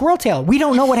licked a squirrel tail. We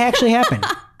don't know what actually happened.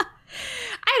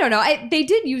 I don't know. They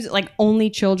did use like only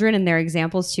children in their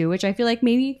examples too, which I feel like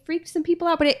maybe freaks some people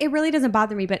out, but it really doesn't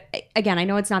bother me. But again, I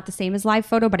know it's not the same as live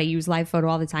photo, but I use live photo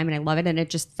all the time and I love it. And it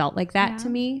just felt like that to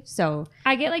me. So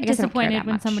I get like I guess I don't care disappointed that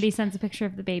when much. somebody sends a picture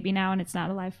of the baby now and it's not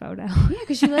a live photo. yeah,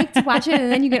 because you like to watch it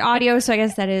and then you get audio. So I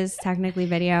guess that is technically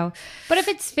video. But if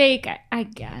it's fake, I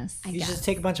guess. You just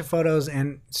take a bunch of photos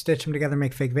and stitch them together,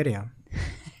 make fake video.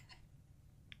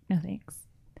 No thanks.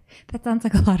 That sounds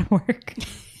like a lot of work.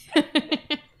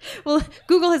 Well,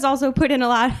 Google has also put in a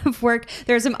lot of work.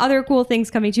 There are some other cool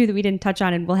things coming too that we didn't touch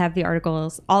on, and we'll have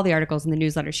all the articles in the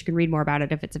newsletter. You can read more about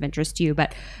it if it's of interest to you.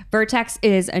 But Vertex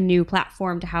is a new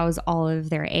platform to house all of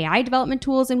their AI development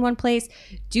tools in one place.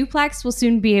 Duplex will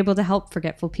soon be able to help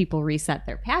forgetful people reset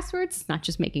their passwords, not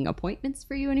just making appointments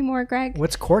for you anymore, Greg.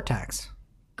 What's Cortex?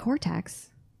 Cortex?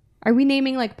 Are we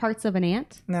naming like parts of an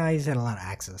ant? No, he's had a lot of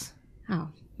axes. Oh,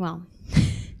 well.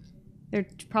 There's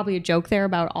probably a joke there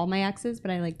about all my exes,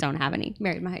 but I don't have any.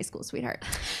 Married my high school sweetheart.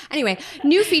 Anyway,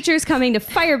 new features coming to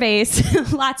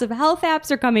Firebase. Lots of health apps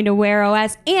are coming to Wear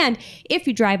OS. And if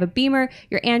you drive a Beamer,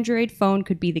 your Android phone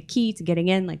could be the key to getting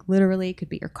in. Literally, it could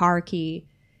be your car key.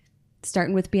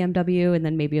 Starting with BMW, and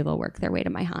then maybe they'll work their way to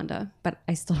my Honda. But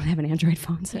I still don't have an Android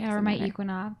phone. So Yeah, or my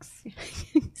Equinox.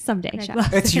 Someday.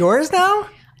 Shop. It's yours now?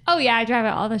 Oh, yeah, I drive it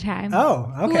all the time.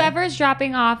 Oh, okay. Whoever's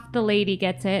dropping off the lady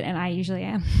gets it, and I usually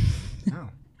am. Oh.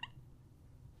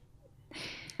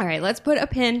 All right, let's put a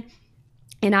pin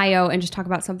in I.O. and just talk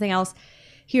about something else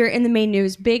here in the main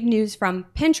news. Big news from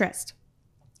Pinterest.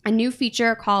 A new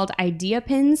feature called Idea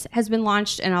Pins has been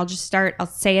launched, and I'll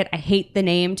say it. I hate the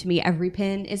name. To me, every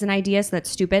pin is an idea, so that's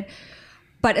stupid.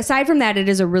 But aside from that, it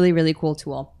is a really, really cool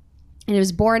tool. And it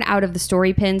was born out of the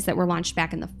story pins that were launched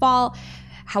back in the fall.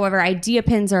 However, Idea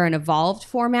Pins are an evolved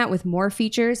format with more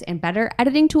features and better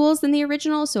editing tools than the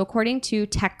original. So according to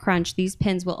TechCrunch, these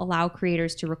pins will allow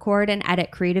creators to record and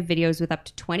edit creative videos with up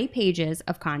to 20 pages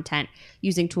of content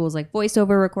using tools like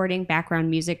voiceover recording, background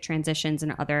music, transitions,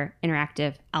 and other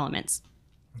interactive elements.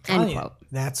 End quote.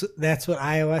 That's what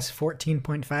iOS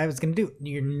 14.5 is going to do.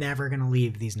 You're never going to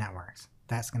leave these networks.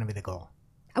 That's going to be the goal.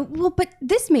 Well, but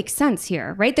this makes sense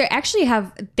here, right?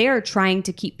 They're trying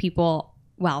to keep people...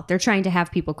 Well, they're trying to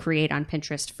have people create on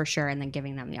Pinterest for sure, and then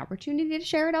giving them the opportunity to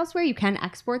share it elsewhere. You can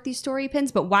export these story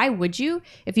pins, but why would you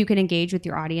if you can engage with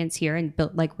your audience here and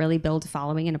really build a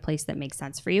following in a place that makes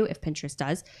sense for you, if Pinterest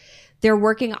does? They're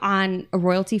working on a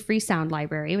royalty-free sound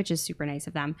library, which is super nice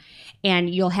of them. And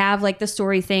you'll have the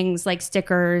story things like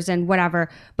stickers and whatever,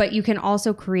 but you can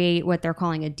also create what they're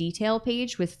calling a detail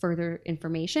page with further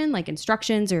information like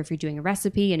instructions, or if you're doing a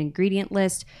recipe, an ingredient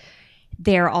list.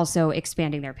 They're also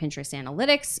expanding their Pinterest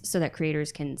analytics so that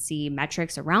creators can see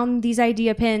metrics around these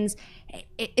idea pins.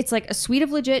 It's like a suite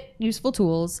of legit useful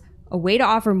tools, a way to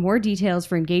offer more details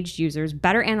for engaged users,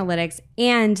 better analytics,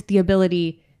 and the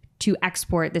ability to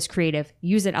export this creative,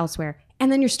 use it elsewhere,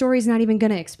 and then your story is not even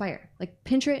going to expire.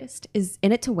 Pinterest is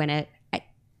in it to win it. I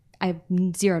have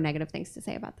zero negative things to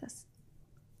say about this.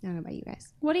 I don't know about you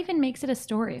guys. What even makes it a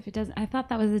story if it doesn't? I thought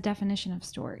that was the definition of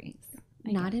stories.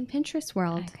 Not in Pinterest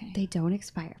world. Okay. They don't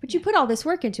expire. But you put all this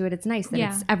work into it. It's nice that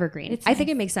it's evergreen. I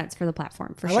think it makes sense for the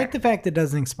platform, for I sure. like the fact that it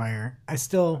doesn't expire. I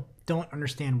still don't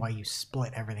understand why you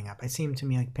split everything up. It seemed to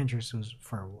me like Pinterest was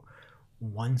for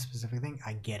one specific thing.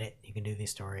 I get it. You can do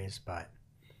these stories, but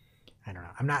I don't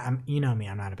know. You know me,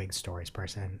 I'm not a big stories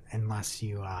person unless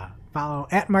you follow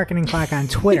 @MarketingClock on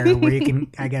Twitter where you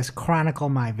can, I guess, chronicle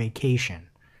my vacation.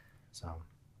 So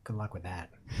good luck with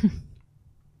that.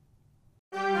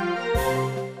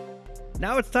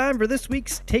 Now it's time for this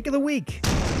week's Take of the Week.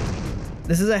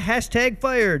 This is a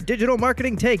 #fire digital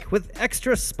marketing take with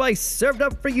extra spice served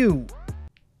up for you.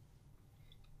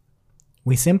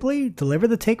 We simply deliver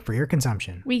the take for your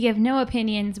consumption. We give no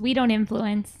opinions. We don't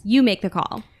influence. You make the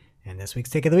call. And this week's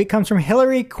Take of the Week comes from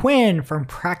Hillary Quinn from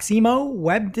Proximo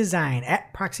Web Design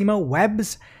 @Proximo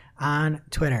Webs on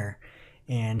Twitter.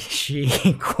 And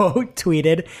she quote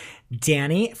tweeted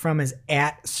Danny from his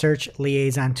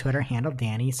 @SearchLiaison Twitter handle,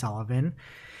 Danny Sullivan.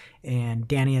 And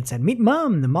Danny had said, "Meet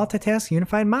Mom, the multitask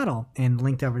unified model," and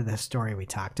linked over to the story we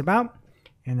talked about.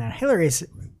 And then Hillary's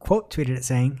quote tweeted it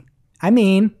saying, "I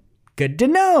mean, good to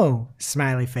know,"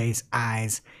 smiley face,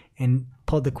 eyes, and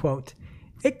pulled the quote.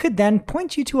 "It could then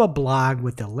point you to a blog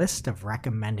with a list of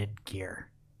recommended gear.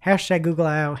 #Google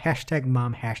I/O,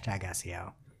 #Mom,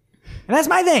 #SEO. And that's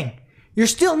my thing. You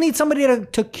still need somebody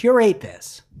to curate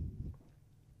this.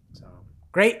 So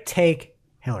great take,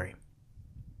 Hillary.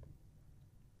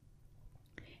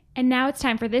 And now it's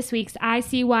time for this week's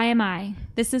ICYMI,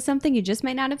 This is something you just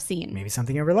might not have seen. Maybe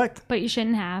something you overlooked. but you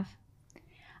shouldn't have.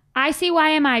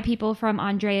 ICYMI people from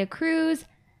Andrea Cruz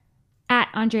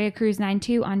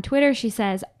 @AndreaCruz92 on Twitter. She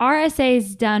says,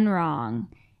 RSA's done wrong.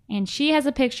 And she has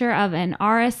a picture of an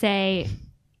RSA,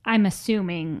 I'm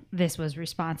assuming this was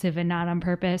responsive and not on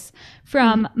purpose,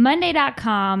 from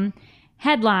Monday.com.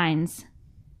 Headlines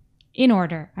in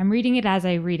order. I'm reading it as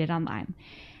I read it online.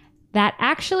 That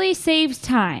actually saves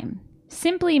time.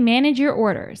 Simply manage your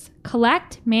orders.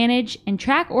 Collect, manage, and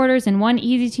track orders in one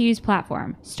easy-to-use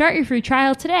platform. Start your free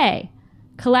trial today.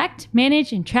 Collect,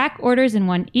 manage, and track orders in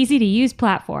one easy-to-use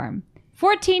platform.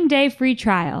 14-day free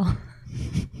trial.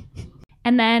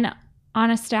 And then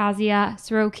Anastasia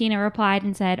Sorokina replied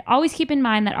and said, always keep in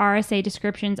mind that RSA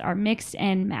descriptions are mixed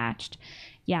and matched.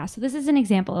 Yeah, so this is an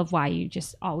example of why you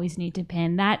just always need to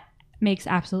pin. That makes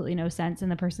absolutely no sense,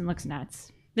 and the person looks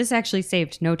nuts. This actually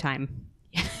saved no time.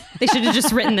 They should have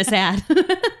just written this ad.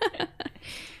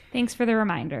 Thanks for the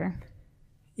reminder.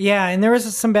 Yeah, and there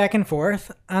was some back and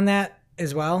forth on that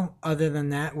as well, other than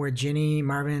that, where Ginny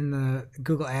Marvin, the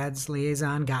Google Ads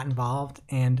liaison, got involved,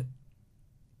 and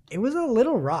it was a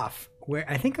little rough, where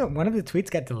I think one of the tweets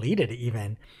got deleted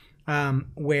even,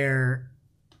 where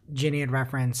Ginny had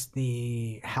referenced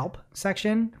the help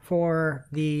section for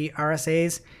the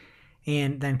RSAs,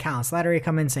 and then Colin Slattery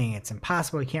come in saying it's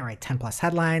impossible. You can't write 10 plus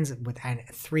headlines with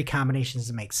 3 combinations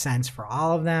that make sense for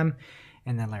all of them.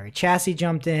 And then Larry Chassie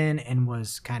jumped in and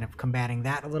was kind of combating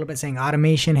that a little bit, saying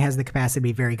automation has the capacity to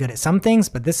be very good at some things,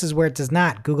 but this is where it does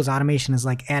not. Google's automation is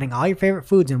like adding all your favorite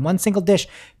foods in one single dish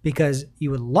because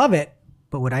you would love it,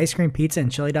 but would ice cream, pizza,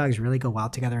 and chili dogs really go well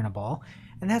together in a bowl?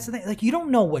 And that's the thing. Like, you don't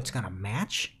know what's going to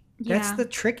match. That's Yeah. the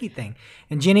tricky thing.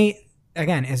 And Ginny,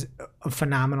 again, is a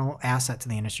phenomenal asset to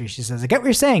the industry. She says, I get what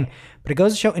you're saying, but it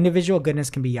goes to show individual goodness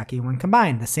can be yucky when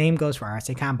combined. The same goes for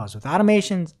RSA combos. With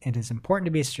automations, it is important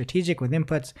to be strategic with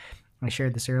inputs. I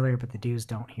shared this earlier, but the do's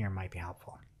don't here might be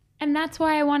helpful. And that's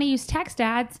why I want to use text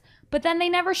ads, but then they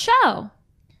never show.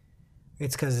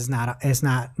 It's because it's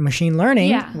not machine learning,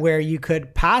 Yeah. where you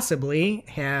could possibly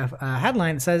have a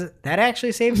headline that says that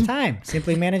actually saves time.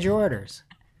 Simply manage your orders.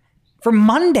 For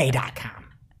Monday.com.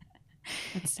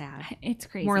 That's sad. It's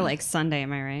crazy. More like Sunday,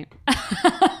 am I right?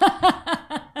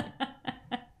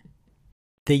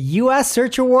 The U.S.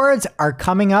 Search Awards are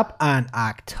coming up on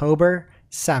October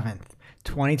 7th,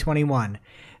 2021.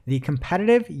 The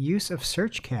competitive use of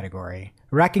search category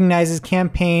recognizes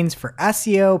campaigns for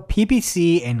SEO,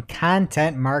 PPC, and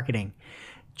content marketing.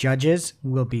 Judges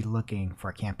will be looking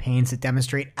for campaigns that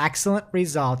demonstrate excellent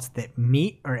results that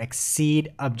meet or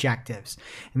exceed objectives.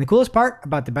 And the coolest part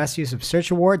about the Best Use of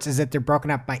Search Awards is that they're broken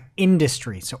up by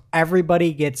industry, so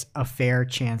everybody gets a fair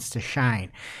chance to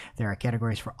shine. There are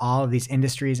categories for all of these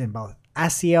industries in both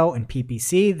SEO and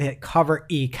PPC that cover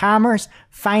e-commerce,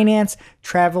 finance,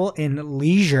 travel and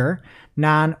leisure,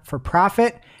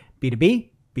 non-for-profit, B2B,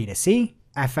 B2C,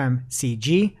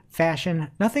 FMCG, fashion.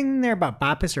 Nothing there about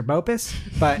Bopus or Bopus,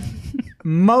 but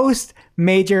most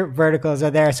major verticals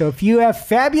are there. So if you have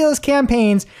fabulous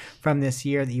campaigns from this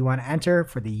year that you want to enter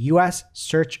for the U.S.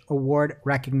 Search Award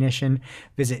recognition,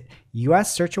 visit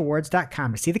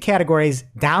ussearchawards.com to see the categories,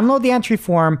 download the entry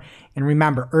form, and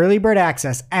remember, early bird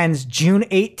access ends June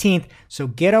 18th, so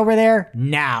get over there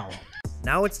now.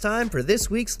 Now it's time for this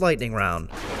week's lightning round.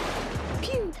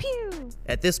 Pew, pew.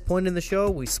 At this point in the show,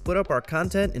 we split up our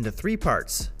content into 3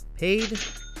 parts: paid,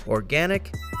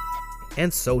 organic,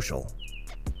 and social.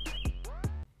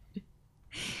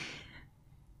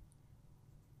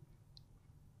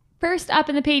 First up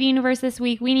in the paid universe this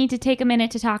week, we need to take a minute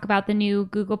to talk about the new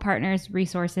Google Partners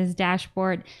Resources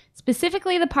dashboard,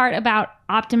 specifically the part about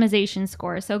optimization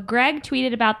scores. So Greg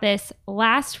tweeted about this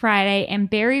last Friday, and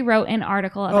Barry wrote an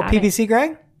article about PPC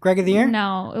Greg? Greg of the year?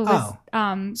 No, it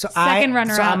was So second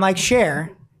runner-up. So I'm like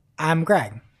Cher. I'm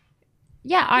Greg.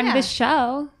 Yeah, on Yeah. this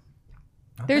show.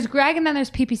 There's Greg and then there's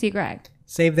PPC Greg.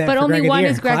 Save that But for only Greg of the one year.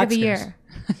 is Greg of the Clocksters.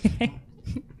 year.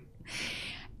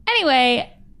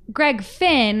 Anyway, Greg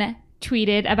Finn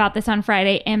tweeted about this on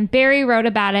Friday, and Barry wrote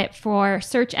about it for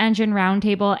Search Engine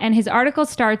Roundtable, and his article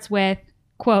starts with,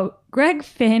 quote, Greg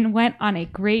Finn went on a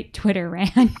great Twitter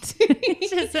rant.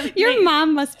 Just Your amazing.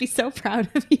 mom must be so proud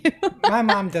of you. My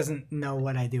mom doesn't know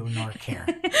what I do nor care.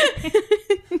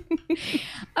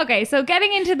 Okay, so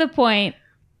getting into the point,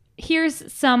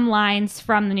 here's some lines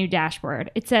from the new dashboard.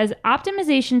 It says,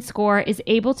 optimization score is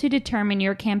able to determine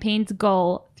your campaign's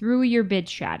goal through your bid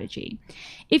strategy.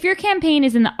 If your campaign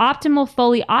is in the optimal,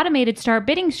 fully automated smart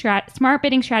bidding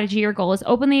strategy, your goal is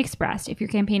openly expressed. If your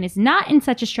campaign is not in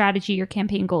such a strategy, your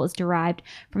campaign goal is derived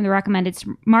from the recommended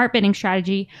smart bidding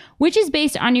strategy, which is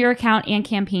based on your account and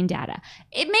campaign data.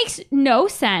 It makes no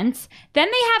sense. Then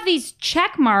they have these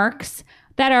check marks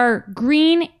that are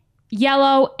green,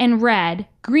 yellow, and red.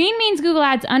 Green means Google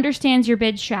Ads understands your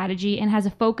bid strategy and has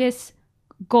a focus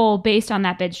goal based on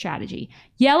that bid strategy.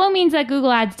 Yellow means that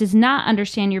Google Ads does not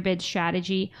understand your bid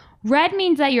strategy. Red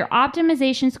means that your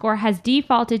optimization score has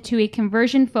defaulted to a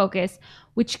conversion focus,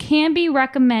 which can be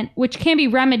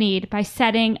remedied by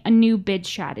setting a new bid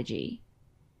strategy.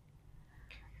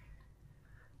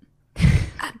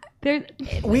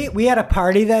 We had a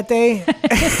party that day,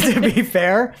 to be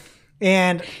fair,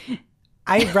 and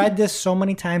I read this so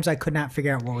many times I could not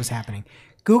figure out what was happening.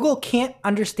 Google can't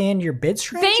understand your bid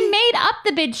strategy? They made up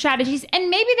the bid strategies, and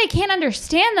maybe they can't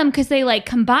understand them because they like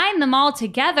combined them all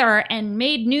together and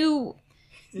made new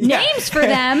names for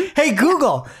them. Hey,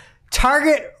 Google,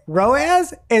 target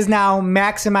ROAS is now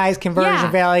maximized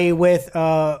conversion value with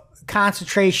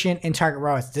concentration in target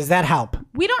ROAS. Does that help?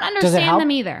 We don't help? understand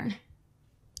them either.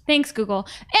 Thanks, Google.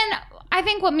 And I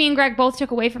think what me and Greg both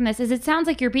took away from this is it sounds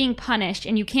like you're being punished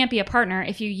and you can't be a partner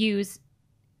if you use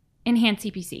enhanced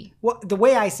CPC. Well, the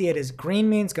way I see it is green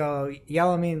means go,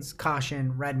 yellow means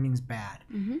caution, red means bad.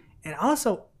 And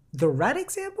also, the red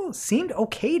example seemed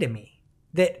okay to me.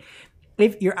 That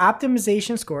if your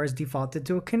optimization score is defaulted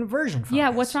to a conversion focus. Yeah,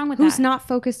 what's wrong with Who's that? not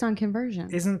focused on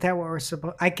conversion? Isn't that what we're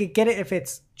supposed? I could get it if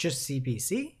it's just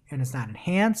CPC and it's not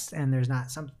enhanced and there's not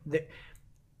some.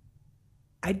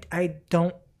 I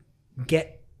don't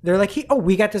get. They're like,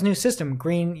 we got this new system,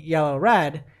 green, yellow,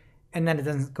 red, and then it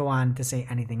doesn't go on to say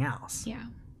anything else. Yeah.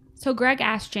 So Greg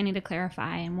asked Jenny to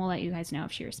clarify, and we'll let you guys know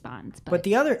if she responds. But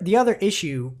the other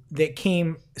issue that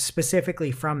came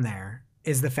specifically from there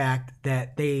is the fact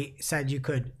that they said you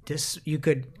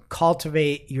could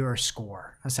cultivate your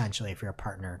score essentially if you're a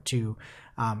partner to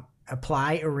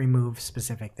apply or remove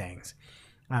specific things,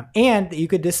 and that you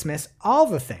could dismiss all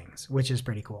the things, which is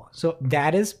pretty cool. So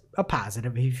that is a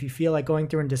positive. If you feel like going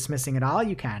through and dismissing it all,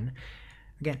 you can.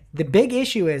 Again, the big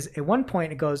issue is at one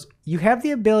point it goes, you have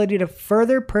the ability to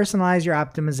further personalize your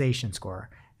optimization score,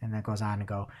 and that goes on to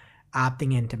go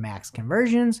opting into max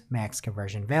conversions, max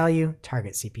conversion value,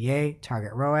 target CPA,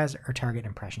 target ROAS, or target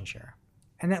impression share.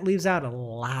 And that leaves out a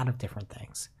lot of different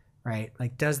things, right?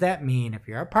 Like, does that mean if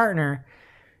you're a partner,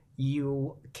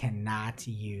 you cannot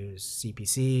use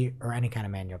CPC or any kind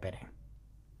of manual bidding?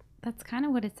 That's kind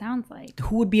of what it sounds like.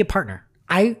 Who would be a partner?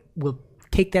 I will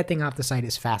take that thing off the site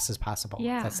as fast as possible.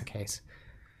 Yeah. If that's the case.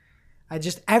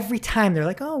 Every time they're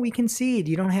like, we concede.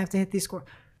 You don't have to hit these scores.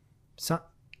 So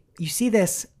you see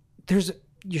this,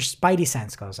 your spidey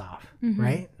sense goes off,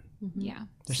 right? Yeah.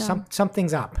 There's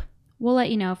something's up. We'll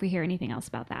let you know if we hear anything else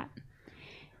about that.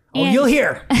 You'll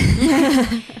hear.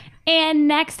 And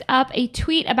next up, a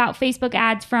tweet about Facebook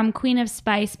ads from Queen of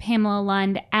Spice, Pamela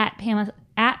Lund, at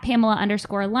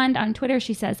Pamela_Lund on Twitter.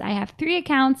 She says, I have 3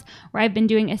 accounts where I've been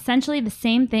doing essentially the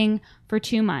same thing for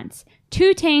 2 months.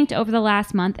 2 tanked over the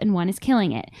last month and 1 is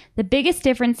killing it. The biggest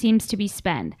difference seems to be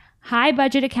spend. High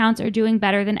budget accounts are doing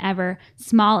better than ever.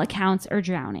 Small accounts are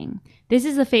drowning. This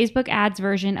is the Facebook ads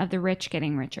version of the rich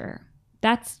getting richer.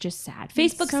 That's just sad.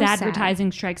 Facebook's so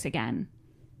advertising strikes again.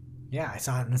 Yeah, I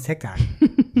saw it in the TikTok.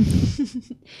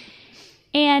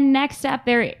 And next up,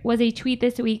 there was a tweet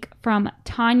this week from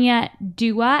Tanya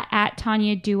Dua at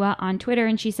Tanya Dua on Twitter.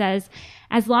 And she says,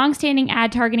 as longstanding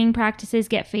ad targeting practices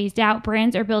get phased out,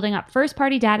 brands are building up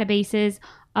first-party databases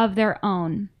of their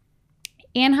own.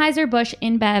 Anheuser-Busch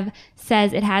InBev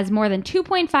says it has more than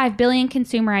 2.5 billion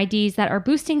consumer IDs that are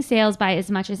boosting sales by as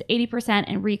much as 80%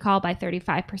 and recall by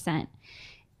 35%.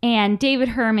 And David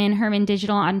Herman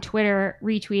Digital on Twitter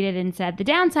retweeted and said, the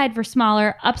downside for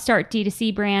smaller, upstart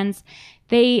D2C brands,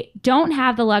 they don't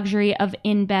have the luxury of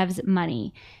InBev's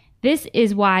money. This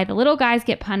is why the little guys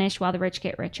get punished while the rich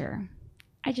get richer.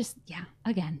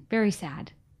 Again, very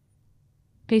sad.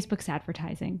 Facebook's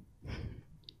advertising.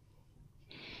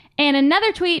 And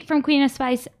another tweet from Queen of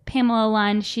Spice, Pamela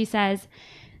Lund. She says,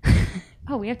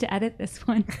 we have to edit this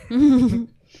one.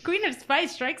 Queen of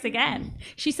Spice strikes again.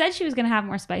 She said she was going to have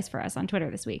more spice for us on Twitter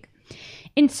this week.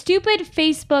 In stupid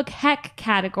Facebook heck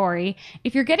category,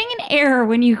 if you're getting an error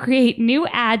when you create new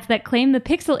ads that claim the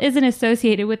pixel isn't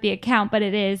associated with the account, but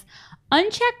it is,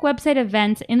 uncheck website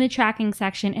events in the tracking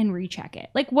section and recheck it.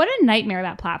 Like, what a nightmare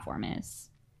that platform is.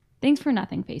 Thanks for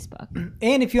nothing, Facebook.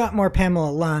 And if you want more Pamela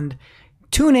Lund,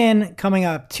 tune in coming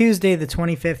up Tuesday, the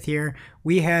 25th here.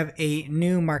 We have a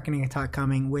new marketing talk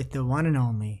coming with the one and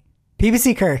only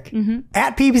PPC Kirk.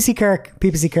 At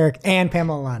PPC Kirk, and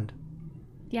Pamela Lund.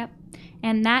 Yep.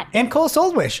 And Cole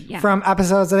Soldwish from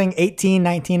episodes, I think, 18,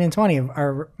 19, and 20 of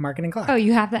our marketing clock. Oh,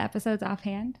 you have the episodes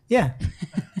offhand? Yeah.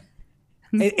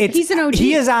 He's an OG.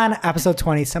 He is on episode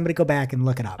 20. Somebody go back and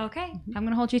look it up. Okay. I'm going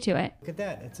to hold you to it. Look at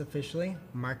that. It's officially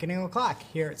Marketing O'Clock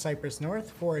here at Cypress North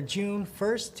for June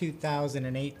 1st,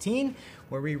 2018,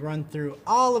 where we run through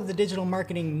all of the digital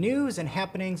marketing news and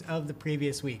happenings of the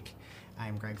previous week.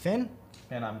 I'm Greg Finn.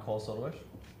 And I'm Cole Soldwish.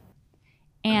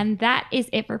 And that is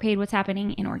it for Paid What's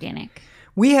Happening in Organic.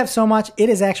 We have so much. It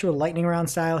is actual lightning round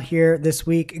style here this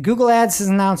week. Google Ads has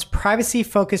announced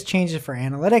privacy-focused changes for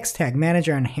analytics, tag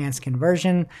manager, and enhanced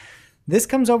conversion. This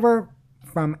comes over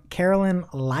from Carolyn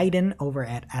Leiden over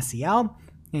at SEL.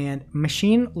 And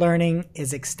machine learning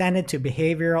is extended to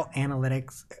behavioral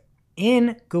analytics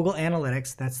in Google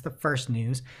Analytics. That's the first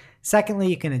news. Secondly,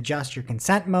 you can adjust your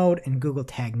consent mode in Google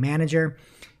Tag Manager.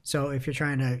 So if you're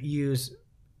trying to use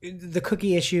the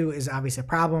cookie issue is obviously a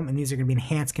problem, and these are going to be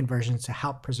enhanced conversions to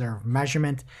help preserve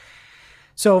measurement.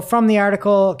 So from the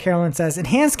article, Carolyn says,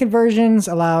 enhanced conversions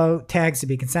allow tags to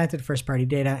be consented first-party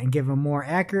data and give a more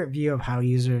accurate view of how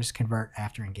users convert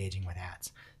after engaging with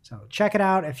ads. So check it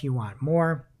out if you want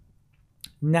more.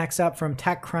 Next up from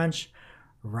TechCrunch,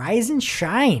 Rise and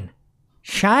Shine.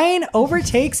 Shine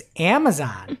overtakes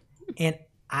Amazon. And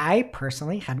I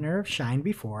personally hadn't heard of Shine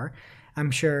before. I'm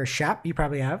sure, Shep, you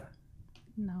probably have.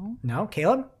 No. No?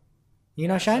 Caleb? You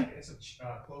know Shine? It's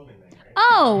a clothing thing, right?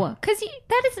 Oh, because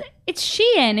it's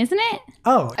Shein, isn't it?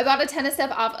 Oh, I bought a tennis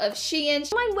stuff off of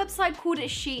Shein. My website called it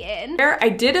Shein. I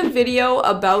did a video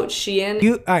about Shein.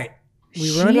 all right.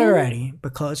 We ruined it already,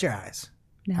 but close your eyes.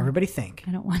 No. Everybody think.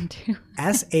 I don't want to.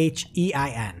 Shein.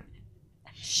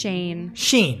 Shane.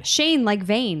 Sheen. Shane, like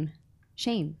vein.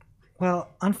 Shane.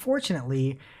 Well,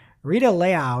 unfortunately, Rita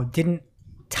Leao didn't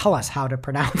tell us how to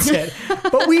pronounce it,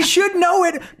 but we should know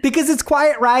it because its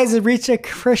quiet rise has reached a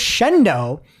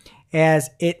crescendo as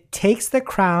it takes the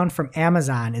crown from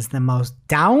Amazon as the most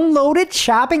downloaded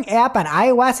shopping app on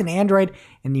iOS and Android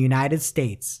in the United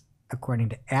States, according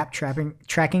to app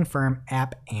tracking firm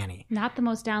App Annie. Not the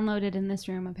most downloaded in this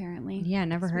room, apparently. Yeah,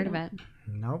 never heard of it.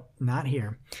 Nope, not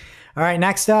here. All right,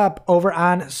 next up, over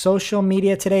on social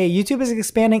media today, YouTube is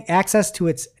expanding access to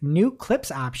its new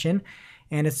clips option,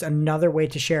 and it's another way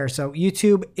to share. So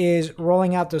YouTube is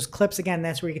rolling out those clips again.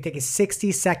 That's where you can take a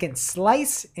 60-second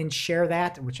slice and share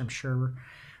that, which I'm sure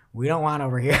we don't want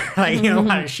over here. Like, you don't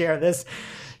want to share this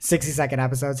 60-second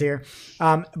episodes here.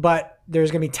 But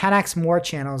there's going to be 10x more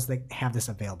channels that have this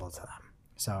available to them.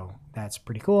 So that's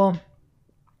pretty cool.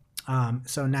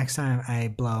 So next time I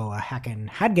blow a heckin'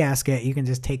 head gasket, you can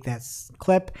just take that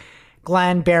clip,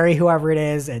 Glenn, Barry, whoever it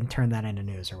is, and turn that into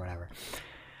news or whatever.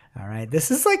 All right.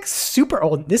 This is like super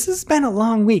old. This has been a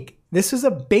long week. This was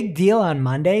a big deal on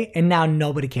Monday, and now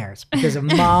nobody cares because of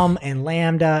Mom and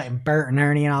Lambda and Bert and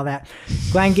Ernie and all that.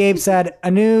 Glenn Gabe said, a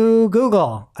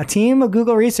team of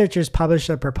Google researchers published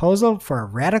a proposal for a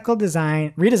radical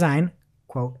redesign,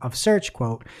 quote, of search,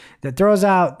 quote, that throws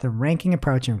out the ranking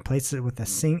approach and replaces it with a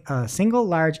single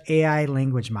large AI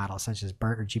language model, such as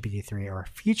BERT or GPT-3, or a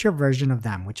future version of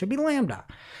them, which would be Lambda.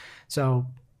 So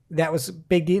that was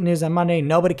big news on Monday.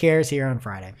 Nobody cares here on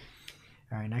Friday.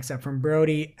 All right, next up from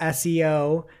Brody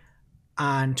SEO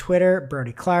on Twitter,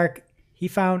 Brody Clark. He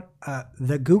found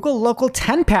the Google Local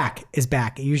 10 pack is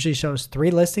back. It usually shows 3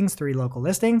 local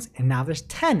listings, and now there's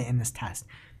 10 in this test.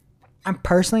 I'm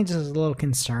personally just a little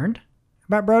concerned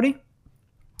about Brody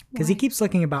because he keeps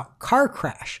looking about car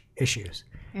crash issues.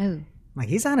 Oh. Like,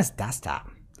 he's on his desktop.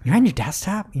 You're on your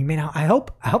desktop? You mean, I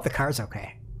hope the car's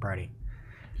okay, Brody.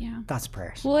 Yeah. Thoughts,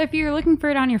 prayers. Well, if you're looking for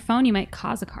it on your phone, you might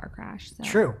cause a car crash. So.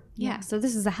 True. Yeah, so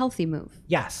this is a healthy move.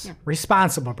 Yes. Yeah.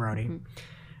 Responsible, Brody.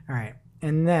 All right.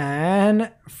 And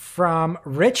then from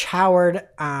Rich Howard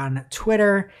on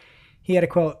Twitter, he had a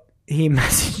quote. He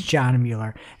messaged John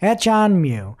Mueller at John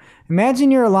Mew. Imagine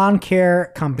you're a lawn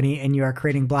care company and you are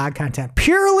creating blog content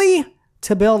purely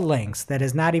to build links that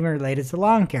is not even related to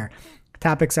lawn care.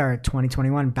 Topics are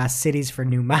 2021 best cities for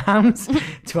new moms,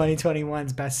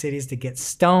 2021's best cities to get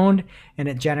stoned, and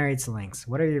it generates links.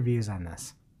 What are your views on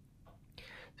this?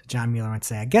 So John Mueller would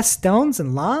say, I guess stones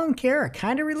and lawn care are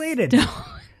kind of related.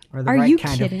 Or the Are right you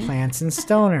kind kidding? of plants and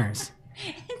stoners.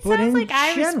 It But sounds in like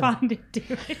I general- responded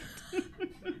to it.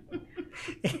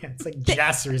 Yeah, it's like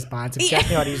Jess' response. If Jess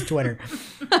knew how to use Twitter.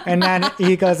 And then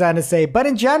he goes on to say, but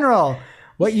in general,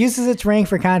 what uses its rank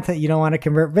for content you don't want to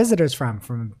convert visitors from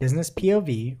a business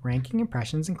POV, ranking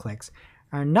impressions and clicks,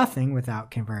 are nothing without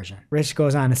conversion. Rich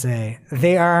goes on to say,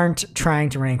 they aren't trying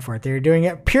to rank for it. They're doing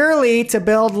it purely to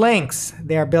build links.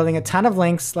 They are building a ton of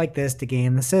links like this to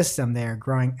game the system. They are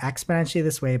growing exponentially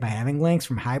this way by having links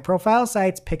from high-profile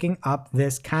sites picking up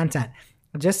this content.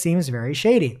 It just seems very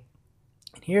shady.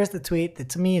 And here's the tweet that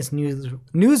to me is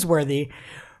newsworthy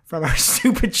from our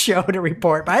stupid show to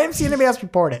report, but I haven't seen anybody else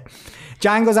report it.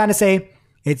 John goes on to say,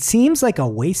 it seems like a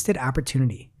wasted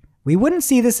opportunity. We wouldn't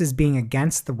see this as being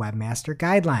against the webmaster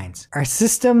guidelines. Our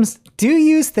systems do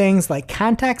use things like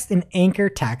context and anchor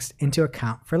text into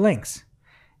account for links.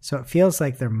 So it feels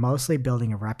like they're mostly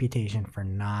building a reputation for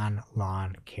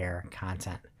non-lawn care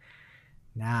content.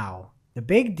 Now, the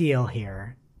big deal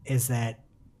here is that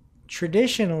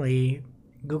traditionally,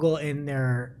 Google in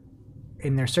their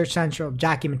in their Search Central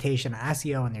documentation on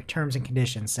SEO and their terms and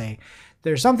conditions say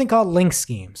there's something called link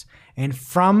schemes. And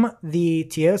from the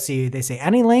TOC, they say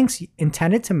any links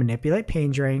intended to manipulate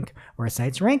page rank or a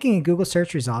site's ranking in Google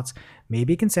search results may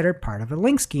be considered part of a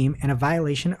link scheme and a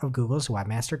violation of Google's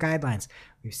Webmaster Guidelines.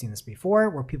 We've seen this before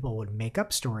where people would make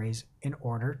up stories in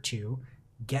order to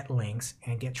get links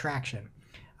and get traction.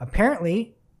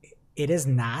 Apparently, it is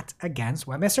not against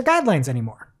Webmaster Guidelines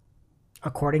anymore,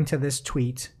 according to this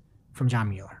tweet from John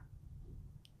Mueller.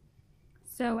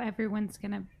 So everyone's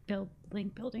going to build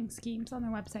link building schemes on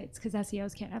their websites because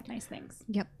SEOs can't have nice things.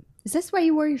 Yep. Is this why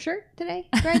you wore your shirt today,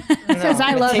 Greg? It says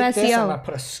I love Take SEO. This, I'm gonna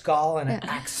put a skull and an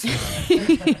X.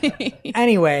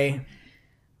 Anyway,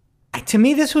 to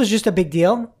me, this was just a big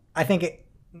deal. I think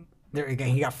there again,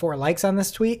 he got 4 likes on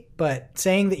this tweet, but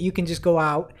saying that you can just go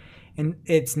out and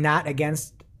it's not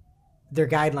against their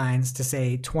guidelines to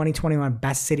say 2021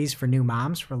 best cities for new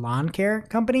moms for lawn care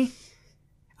company.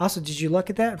 Also, did you look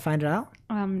at that and find it out?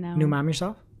 No. New mom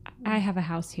yourself? I have a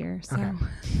house here, so. Okay.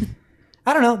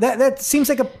 I don't know. That seems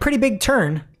like a pretty big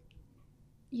turn.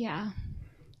 Yeah.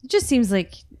 It just seems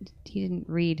like he didn't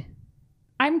read.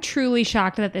 I'm truly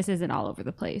shocked that this isn't all over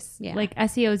the place. Yeah. Like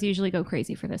SEOs usually go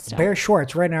crazy for this stuff. Bear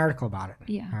Schwartz wrote an article about it.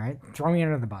 Yeah. All right. Throw me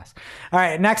under the bus. All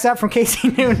right. Next up from Casey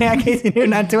Noon at Casey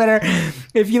Noon on Twitter.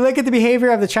 If you look at the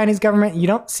behavior of the Chinese government, you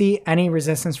don't see any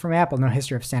resistance from Apple. No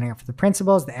history of standing up for the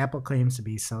principles that Apple claims to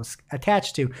be so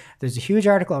attached to. There's a huge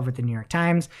article over at the New York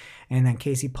Times. And then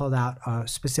Casey pulled out a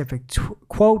specific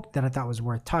quote that I thought was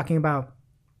worth talking about.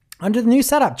 Under the new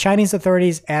setup, Chinese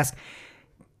authorities ask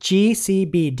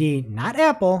GCBD, not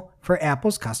Apple, for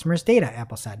Apple's customers' data,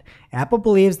 Apple said. Apple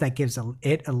believes that gives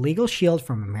it a legal shield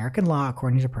from American law,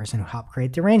 according to the person who helped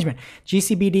create the arrangement.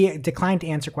 GCBD declined to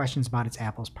answer questions about its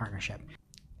Apple's partnership.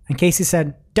 And Casey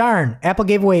said, darn, Apple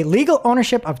gave away legal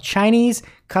ownership of Chinese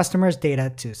customers'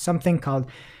 data to something called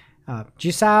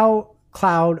Jiuzhou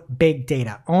Cloud Big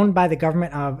Data, owned by the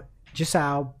government of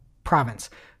Jiuzhou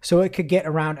province, so it could get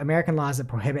around American laws that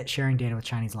prohibit sharing data with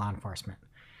Chinese law enforcement.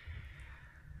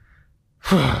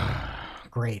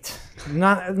 Great.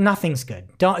 Nothing's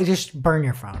good. Don't just burn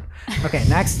your phone. Okay,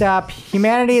 next up.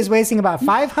 Humanity is wasting about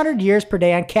 500 years per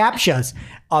day on CAPTCHAs,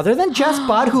 other than Just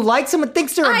Bud, who likes them and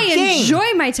thinks they're a game. I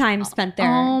enjoy my time spent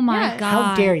there. Oh my God.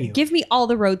 How dare you? Give me all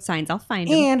the road signs. I'll find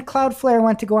them. And Cloudflare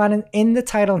went to go on in the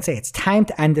title and say it's time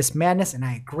to end this madness, and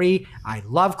I agree. I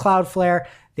love Cloudflare.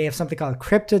 They have something called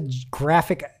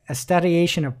cryptographic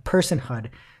aesthetiation of personhood.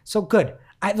 So good.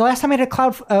 The last time I did a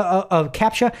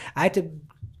CAPTCHA, I had to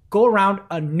go around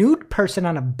a nude person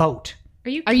on a boat.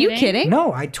 Are you kidding?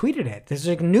 No, I tweeted it. There's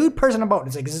like a nude person on a boat.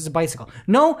 It's like, this is a bicycle.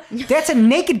 No, that's a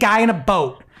naked guy in a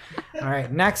boat. All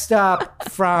right, next up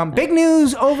from big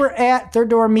news over at Third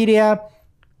Door Media.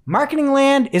 Marketing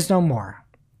Land is no more.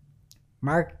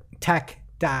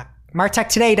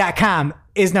 MarTechToday.com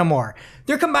is no more.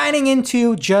 They're combining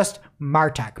into just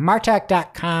MarTech.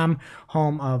 MarTech.com,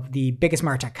 home of the biggest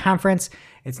MarTech conference.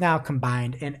 It's now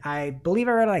combined. And I believe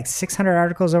I read like 600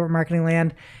 articles over at Marketing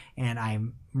Land. And I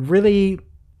really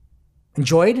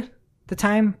enjoyed the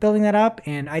time building that up.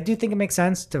 And I do think it makes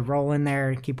sense to roll in there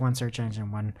and keep one search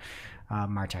engine, one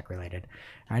MarTech related.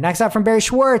 All right, next up from Barry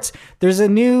Schwartz. There's a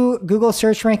new Google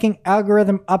search ranking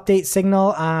algorithm update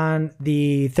signal on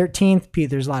the 13th.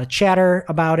 There's a lot of chatter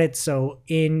about it. So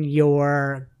in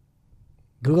your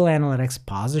Google Analytics,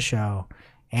 pause the show,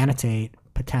 annotate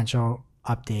potential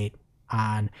update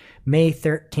on May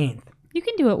 13th. You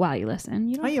can do it while you listen.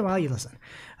 You don't... Oh, yeah, while you listen.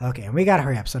 Okay, and we got to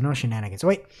hurry up, so no shenanigans.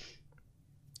 Wait.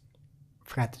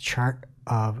 Forgot the chart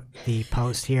of the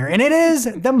post here. And it is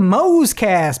the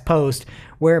Mosecast post,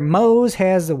 where Mose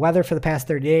has the weather for the past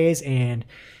 30 days, and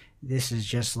this is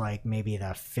just like maybe the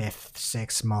 5th,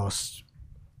 6th most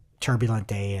turbulent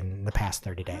day in the past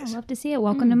 30 days. I'd love to see it.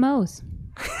 Welcome to Mose.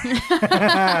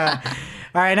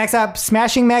 All right, next up,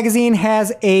 Smashing Magazine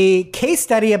has a case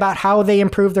study about how they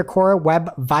improve their core web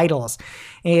vitals.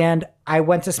 And I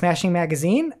went to Smashing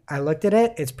Magazine. I looked at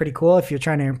it. It's pretty cool if you're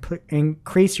trying to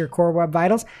increase your core web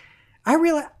vitals. I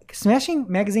realized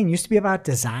Smashing Magazine used to be about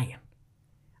design.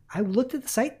 I looked at the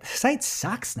site. The site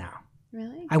sucks now.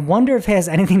 Really? I wonder if it has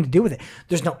anything to do with it.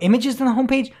 There's no images on the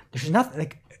homepage. There's nothing.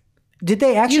 Like, did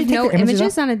they actually You have take no their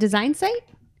images on a design site?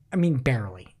 I mean,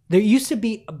 barely. There used to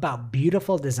be about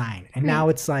beautiful design, and now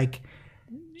it's like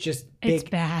just big. It's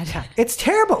bad. It's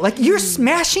terrible. Like, you're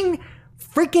smashing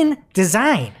freaking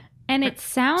design. And it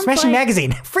sounds Smashing like...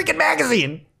 Magazine. Freaking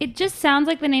magazine. It just sounds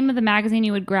like the name of the magazine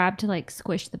you would grab to, like,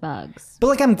 squish the bugs. But,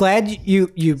 like, I'm glad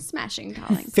you Smashing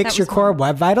callings. fix your core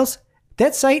web vitals.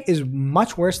 That site is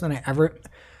much worse than I ever...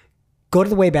 Go to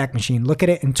the Wayback Machine. Look at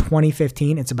it in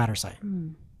 2015. It's a better site.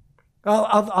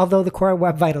 Although the Core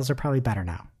Web Vitals are probably better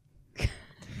now.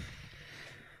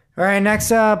 All right,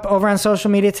 next up, over on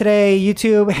social media today,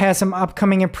 YouTube has some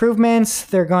upcoming improvements.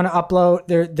 They're going to upload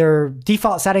their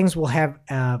default settings will have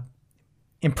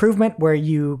improvement where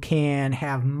you can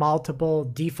have multiple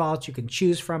defaults you can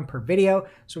choose from per video.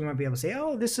 So we might be able to say,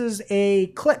 oh, this is a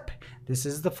clip. This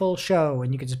is the full show.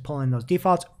 And you can just pull in those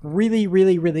defaults. Really,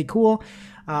 really, really cool.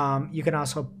 You can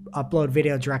also upload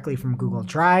video directly from Google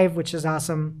Drive, which is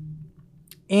awesome.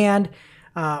 And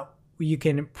you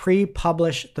can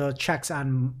pre-publish the checks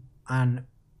on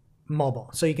mobile.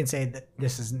 So you can say that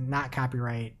this is not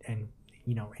copyright and,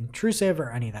 intrusive or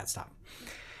any of that stuff.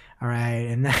 All right.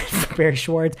 And then Barry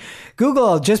Schwartz,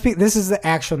 Google, this is the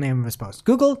actual name of his post.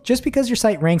 Google, just because your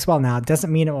site ranks well now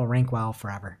doesn't mean it will rank well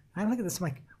forever. I look at this, I'm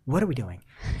like, what are we doing?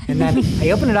 And then I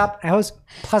opened it up. I was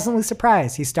pleasantly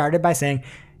surprised. He started by saying,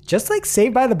 just like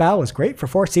Saved by the Bell was great for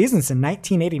 4 seasons in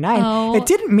 1989, it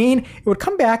didn't mean it would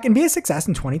come back and be a success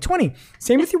in 2020.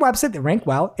 Same with your website that ranked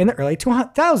well in the early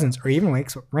 2000s or even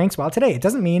ranks well today. It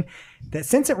doesn't mean that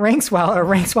since it ranks well or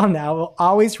ranks well now, it will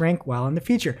always rank well in the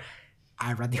future.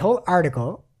 I read the whole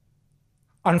article,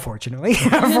 unfortunately.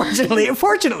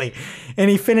 And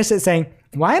he finished it saying,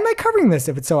 why am I covering this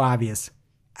if it's so obvious?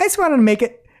 I just wanted to make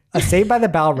it a Saved by the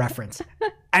Bell reference.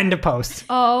 End of post.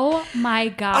 Oh my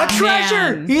God. A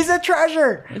treasure. Man. He's a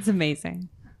treasure. It's amazing.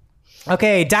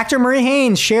 Okay, Dr. Marie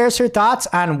Haynes shares her thoughts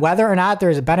on whether or not there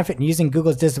is a benefit in using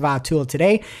Google's disavow tool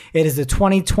today. It is the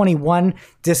 2021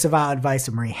 disavow advice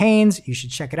of Marie Haynes. You should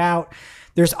check it out.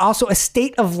 There's also a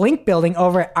state of link building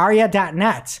over at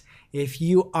aria.net. If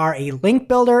you are a link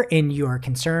builder and you are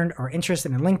concerned or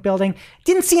interested in link building,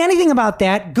 didn't see anything about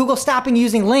that. Google stopping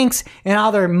using links and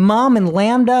all their mum and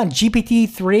Lambda and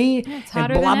GPT-3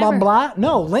 and blah, blah, blah.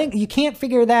 No, link, you can't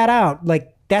figure that out.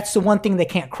 Like, that's the one thing they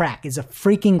can't crack is a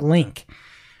freaking link.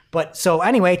 But so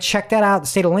anyway, check that out, the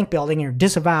state of link building, your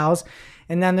disavows.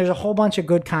 And then there's a whole bunch of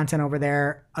good content over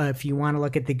there. If you want to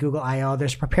look at the Google I/O,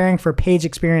 there's preparing for page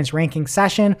experience ranking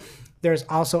session. There's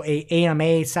also a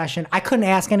AMA session. I couldn't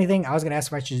ask anything. I was going to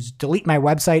ask if I should just delete my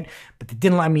website, but they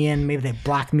didn't let me in. Maybe they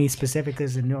blocked me specifically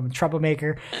because they knew I'm a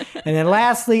troublemaker. And then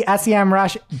lastly,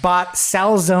 SEMrush bought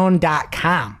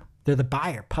Sellzone.com. They're the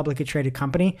buyer, publicly traded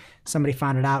company. Somebody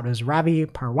found it out. It was Ravi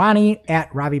Parwani at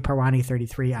Ravi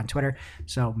Parwani33 on Twitter.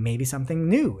 So maybe something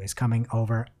new is coming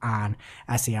over on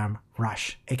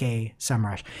SEMrush, aka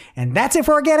SEMrush. And that's it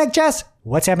for Organic. Jess,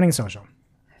 what's happening in social?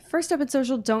 First up in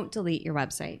social, don't delete your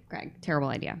website, Greg. Terrible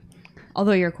idea.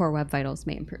 Although your Core Web Vitals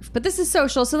may improve. But this is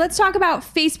social, so let's talk about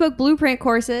Facebook Blueprint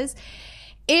courses.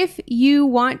 If you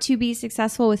want to be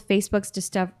successful with Facebook's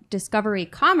Discovery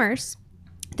Commerce,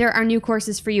 there are new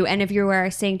courses for you. And if you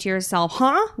are saying to yourself,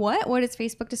 what is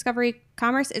Facebook Discovery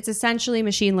Commerce? It's essentially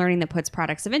machine learning that puts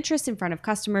products of interest in front of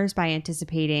customers by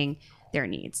anticipating their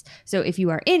needs. So if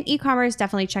you are in e-commerce,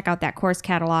 definitely check out that course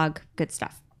catalog. Good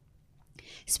stuff.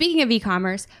 Speaking of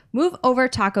e-commerce, move over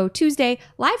Taco Tuesday.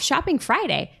 Live Shopping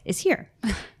Friday is here.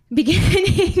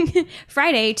 Beginning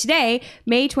Friday, today,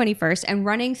 May 21st, and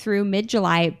running through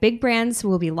mid-July, big brands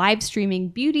will be live streaming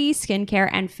beauty, skincare,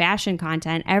 and fashion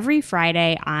content every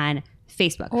Friday on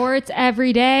Facebook. Or it's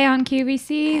every day on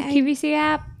QVC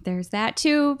app. There's that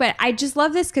too. But I just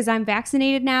love this because I'm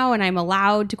vaccinated now and I'm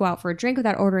allowed to go out for a drink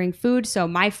without ordering food. So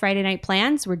my Friday night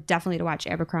plans were definitely to watch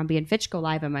Abercrombie & Fitch go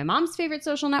live on my mom's favorite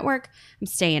social network. I'm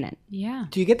staying in. Yeah.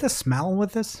 Do you get the smell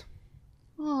with this?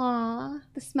 Aw,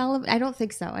 the smell of... I don't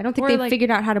think so. I don't think they've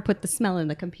figured out how to put the smell in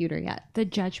the computer yet. The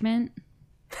judgment.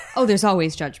 Oh, there's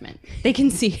always judgment. They can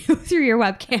see you through your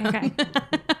webcam. Okay.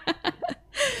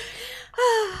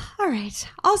 All right.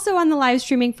 Also on the live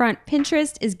streaming front,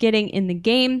 Pinterest is getting in the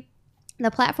game. The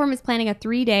platform is planning a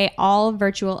 3-day all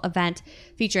virtual event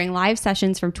featuring live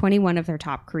sessions from 21 of their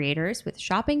top creators with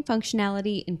shopping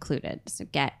functionality included. So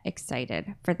get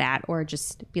excited for that, or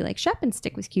just be like Shep and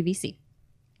stick with QVC.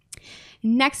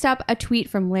 Next up, a tweet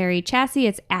from Larry Chassie.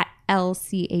 It's at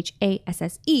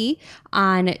LCHASSE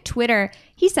on Twitter.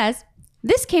 He says,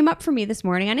 "This came up for me this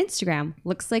morning on Instagram.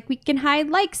 Looks like we can hide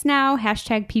likes now.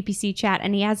 Hashtag PPC chat."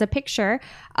 And he has a picture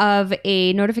of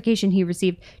a notification he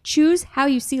received. Choose how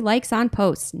you see likes on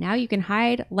posts. Now you can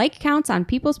hide like counts on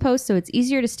people's posts so it's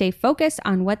easier to stay focused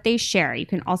on what they share. You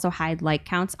can also hide like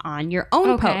counts on your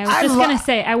own posts. I was just going to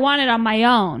say, I want it on my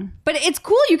own. But it's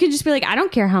cool. You can just be like, I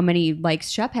don't care how many likes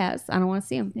Shep has. I don't want to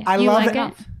see them. I love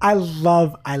it.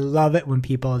 I love it when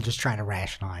people just try to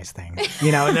rationalize things.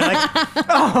 You know, and they're like,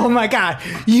 oh my God,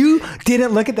 you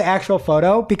didn't look at the actual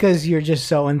photo because you're just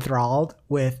so enthralled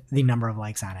with the number of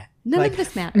likes on it. None of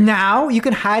this matters. Now you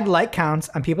can hide like counts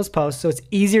on people's posts so it's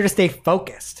easier to stay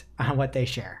focused on what they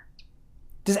share.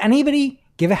 Does anybody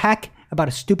give a heck about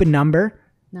a stupid number.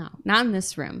 No, not in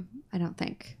this room, I don't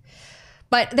think.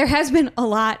 But there has been a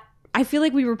lot. I feel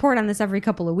like we report on this every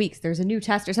couple of weeks. There's a new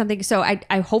test or something. So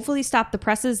I hopefully stop the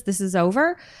presses. This is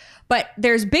over. But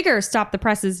there's bigger Stop the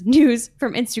Presses news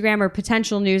from Instagram, or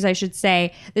potential news, I should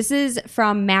say. This is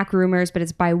from Mac Rumors, but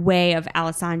it's by way of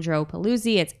Alessandro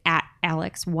Paluzzi. It's at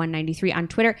Alex193 on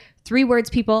Twitter. 3 words,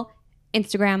 people.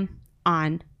 Instagram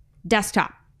on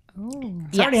desktop. Oh,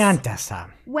 it's already on desktop.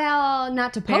 Well,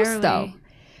 not to post, though.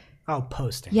 Oh,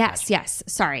 posting. Yes, yes.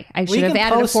 Sorry. I We should have can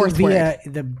added a post 4th via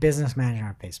word. the business manager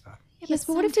on Facebook. Yes,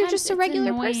 but what if you're just a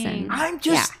regular person? I'm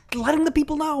just letting the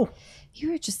people know.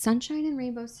 You are just sunshine and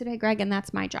rainbows today, Greg, and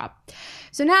that's my job.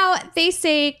 So now they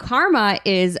say karma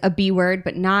is a B word,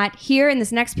 but not here. In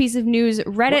this next piece of news,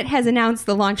 Reddit has announced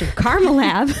the launch of Karma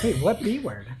Lab. Wait, what B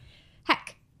word?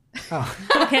 Heck. Oh.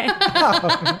 Okay.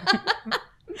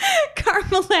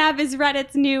 Karma Lab is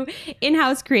Reddit's new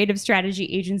in-house creative strategy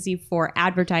agency for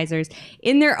advertisers.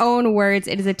 In their own words,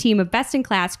 it is a team of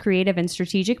best-in-class creative and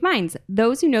strategic minds,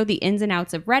 those who know the ins and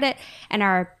outs of Reddit and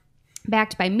are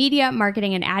backed by media,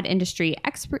 marketing, and ad industry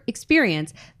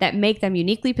experience that make them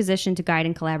uniquely positioned to guide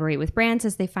and collaborate with brands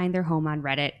as they find their home on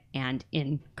Reddit and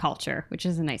in culture, which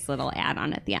is a nice little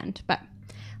add-on at the end, but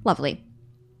lovely.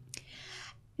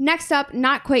 Next up,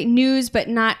 not quite news, but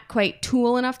not quite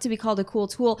tool enough to be called a cool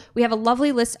tool. We have a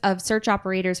lovely list of search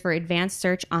operators for advanced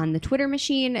search on the Twitter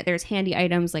machine. There's handy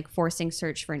items like forcing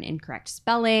search for an incorrect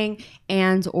spelling,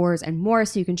 ands, ors, and more.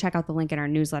 So you can check out the link in our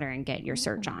newsletter and get your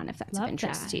search on if that's of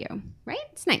interest to you. Right?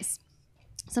 It's nice.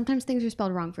 Sometimes things are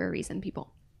spelled wrong for a reason,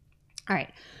 people. All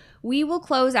right. We will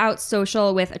close out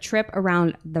social with a trip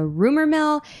around the rumor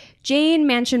mill. Jane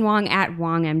Mansion Wong at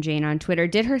WongMJane on Twitter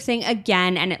did her thing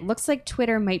again, and it looks like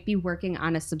Twitter might be working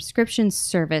on a subscription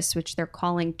service, which they're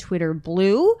calling Twitter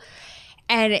Blue.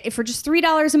 And for just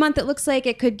 $3 a month, it looks like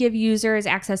it could give users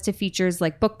access to features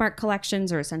like bookmark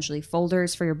collections, or essentially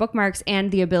folders for your bookmarks,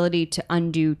 and the ability to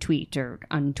undo tweet or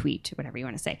untweet, whatever you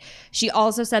want to say. She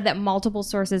also said that multiple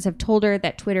sources have told her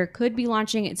that Twitter could be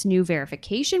launching its new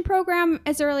verification program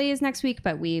as early as next week,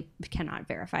 but we cannot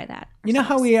verify that ourselves. You know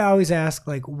how we always ask,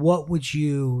 like, what would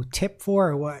you tip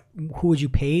for, or who would you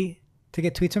pay to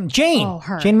get tweets from? Jane. Oh,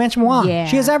 her. Jane Mansion Wong. Yeah.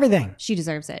 She has everything. She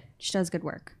deserves it. She does good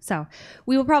work. So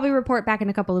we will probably report back in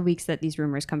a couple of weeks that these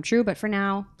rumors come true, but for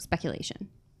now, speculation.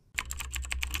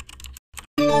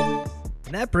 And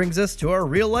that brings us to our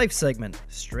real life segment,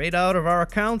 straight out of our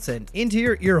accounts and into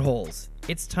your ear holes.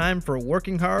 It's time for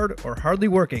Working Hard or Hardly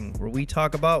Working, where we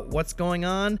talk about what's going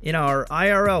on in our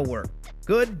IRL work,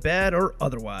 good, bad, or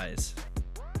otherwise.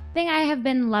 Thing I have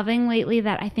been loving lately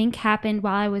that I think happened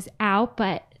while I was out,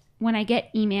 but when I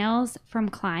get emails from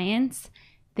clients,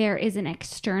 there is an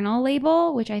external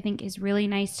label, which I think is really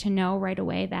nice to know right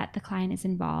away that the client is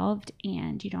involved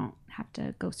and you don't have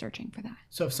to go searching for that.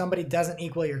 So if somebody doesn't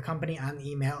equal your company on the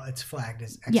email, it's flagged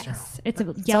as external. Yes, it's a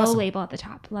That's yellow awesome. label at the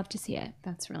top. Love to see it.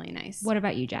 That's really nice. What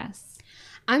about you, Jess?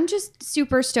 I'm just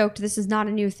super stoked. This is not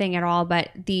a new thing at all, but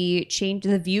the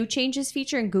view changes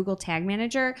feature in Google Tag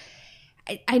Manager,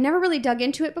 I never really dug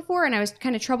into it before, and I was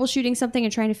kind of troubleshooting something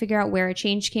and trying to figure out where a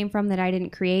change came from that I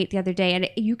didn't create the other day. And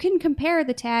you can compare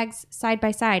the tags side by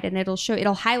side, and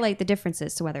it'll highlight the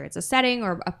differences. So whether it's a setting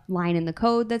or a line in the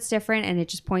code that's different, and it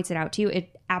just points it out to you.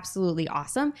 It's absolutely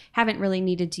awesome. Haven't really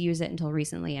needed to use it until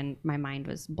recently, and my mind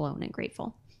was blown and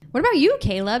grateful. What about you,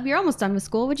 Caleb? You're almost done with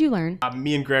school. What'd you learn?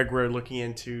 Me and Greg were looking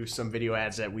into some video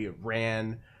ads that we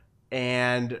ran,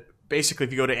 and basically,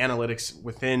 if you go to analytics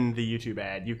within the YouTube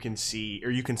ad, you can see, or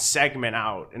you can segment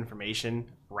out information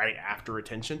right after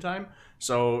retention time.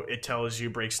 So it tells you,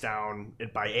 breaks down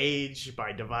it by age,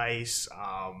 by device,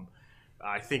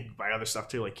 I think by other stuff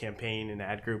too, like campaign and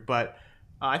ad group. But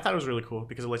I thought it was really cool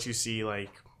because it lets you see,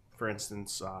 like, for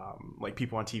instance, like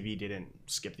people on TV didn't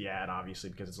skip the ad,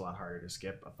 obviously, because it's a lot harder to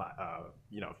skip,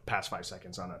 past 5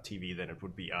 seconds on a TV than it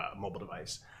would be a mobile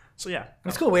device. So yeah,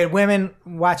 that's cool. We had women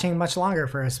watching much longer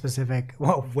for a specific,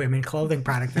 women clothing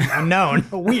product than unknown.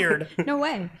 Weird. No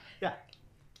way. Yeah.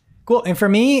 Cool. And for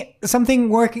me,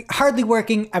 something hardly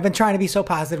working. I've been trying to be so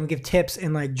positive and give tips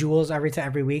in like jewels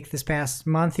every week this past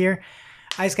month here.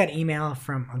 I just got an email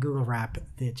from a Google rep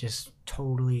that just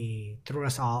totally threw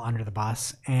us all under the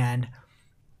bus. And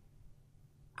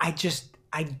I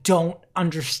don't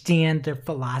understand their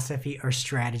philosophy or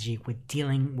strategy with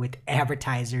dealing with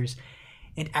advertisers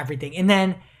and everything. And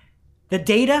then the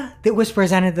data that was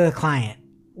presented to the client,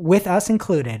 with us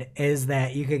included, is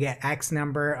that you could get X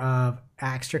number of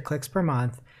extra clicks per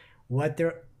month, what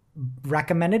their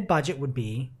recommended budget would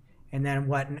be, and then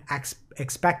what an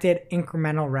expected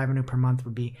incremental revenue per month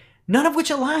would be. None of which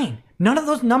align. None of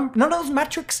those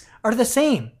metrics are the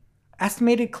same.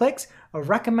 Estimated clicks a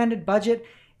recommended budget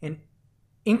and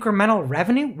incremental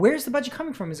revenue. Where's the budget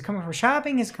coming from? Is it coming from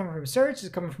shopping? Is it coming from search? Is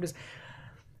it coming from this?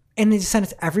 And they just send it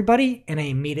to everybody, and I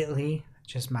immediately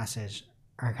just message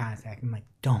our contact. I'm like,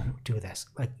 don't do this.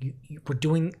 Like, we're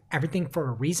doing everything for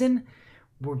a reason.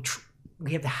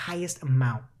 We have the highest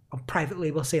amount of private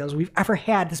label sales we've ever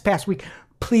had this past week.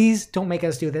 Please don't make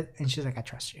us do that. And she's like, I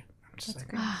trust you. I'm just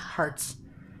like, hearts.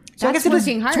 So I guess it is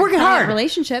working hard. It's working Client hard.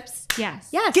 Relationships. Yes.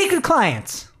 Yes. Get good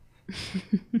clients.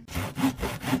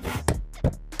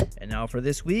 And now for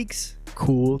this week's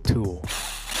Cool tool.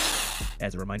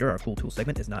 As a reminder, our Cool Tool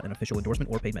segment is not an official endorsement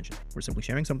or paid mention. We're simply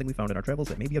sharing something we found in our travels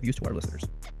that may be of use to our listeners.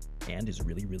 And is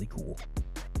really, really cool.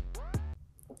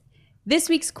 This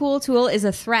week's cool tool is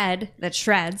a thread that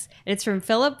shreds. It's from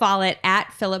Philip Vollett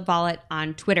at Philip Vollett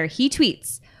on Twitter. He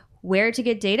tweets, where to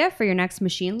get data for your next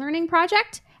machine learning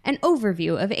project? An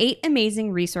overview of 8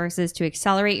 amazing resources to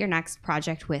accelerate your next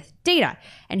project with data.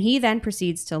 And he then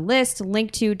proceeds to list,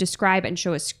 link to, describe, and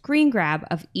show a screen grab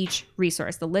of each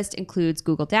resource. The list includes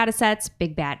Google Datasets,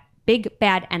 Big Bad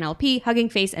NLP, Hugging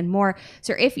Face, and more.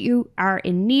 So if you are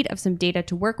in need of some data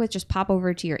to work with, just pop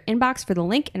over to your inbox for the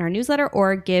link in our newsletter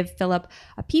or give Philip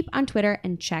a peep on Twitter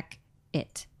and check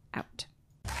it out.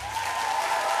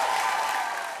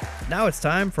 Now it's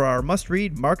time for our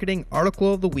must-read marketing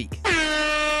article of the week.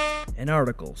 An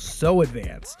article so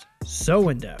advanced, so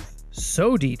in-depth,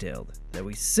 so detailed that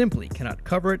we simply cannot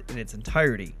cover it in its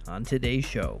entirety on today's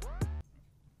show.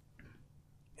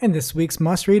 And this week's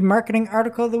must-read marketing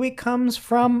article of the week comes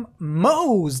from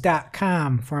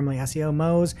Moz.com, formerly SEO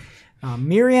Moz.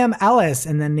 Miriam Ellis,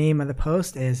 and the name of the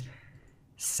post is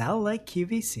Sell Like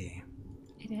QVC.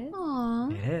 It is.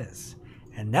 Aww. It is.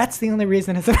 And that's the only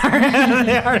reason it's in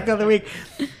the article of the week.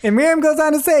 And Miriam goes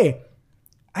on to say,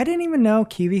 I didn't even know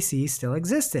QVC still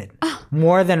existed.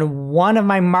 More than one of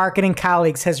my marketing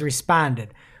colleagues has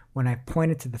responded when I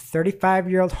pointed to the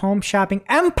 35-year-old home shopping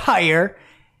empire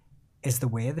as the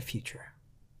way of the future.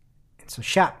 And so,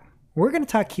 shop, we're going to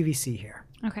talk QVC here.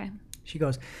 Okay. She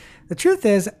goes, the truth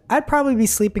is, I'd probably be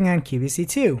sleeping on QVC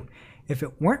too, if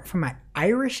it weren't for my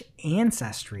Irish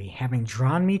ancestry having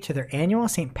drawn me to their annual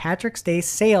St. Patrick's Day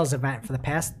sales event for the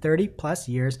past 30 plus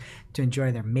years to enjoy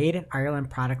their Made in Ireland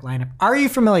product lineup. Are you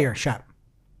familiar, Shep?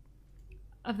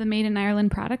 Of the Made in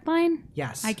Ireland product line?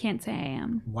 Yes. I can't say I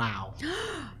am. Wow.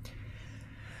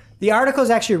 The article is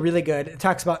actually really good. It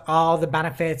talks about all the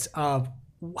benefits of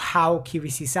how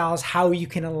QVC sells, how you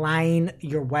can align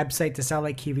your website to sell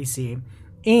like QVC.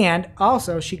 And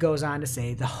also, she goes on to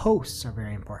say the hosts are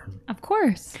very important. Of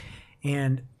course.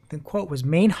 And the quote was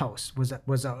main host was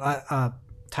a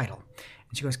title.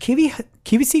 And she goes,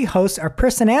 QVC hosts are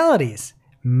personalities,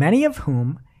 many of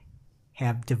whom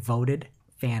have devoted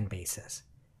fan bases.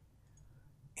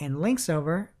 And links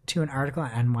over to an article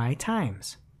on NY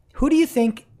Times. Who do you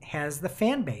think has the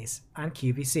fan base on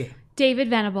QVC? David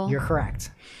Venable. You're correct.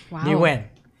 Wow. You win.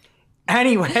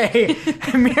 Anyway,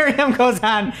 Miriam goes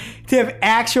on to have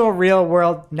actual real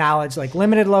world knowledge, like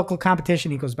limited local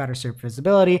competition equals better search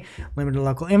visibility. Limited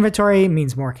local inventory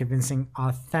means more convincing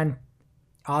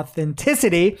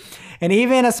authenticity. And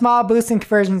even a small boost in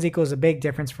conversions equals a big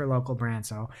difference for local brands.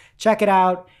 So check it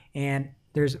out. And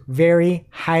there's very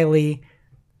highly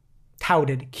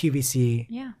touted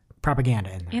QVC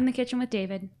propaganda in there. In the Kitchen with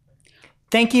David.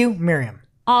 Thank you, Miriam.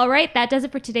 All right, that does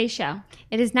it for today's show.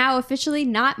 It is now officially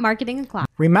not Marketing O'Clock.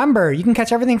 Remember, you can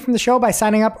catch everything from the show by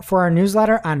signing up for our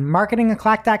newsletter on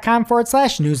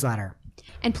marketingoclock.com/newsletter.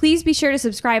 And please be sure to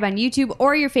subscribe on YouTube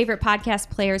or your favorite podcast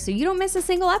player so you don't miss a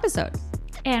single episode.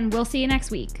 And we'll see you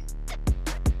next week.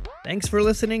 Thanks for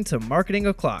listening to Marketing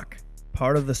O'Clock,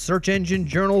 part of the Search Engine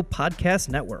Journal Podcast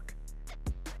Network.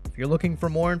 If you're looking for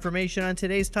more information on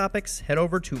today's topics, head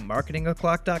over to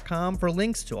marketingoclock.com for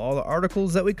links to all the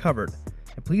articles that we covered.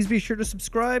 And please be sure to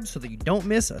subscribe so that you don't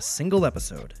miss a single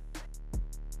episode.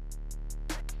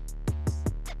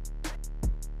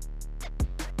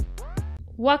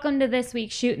 Welcome to this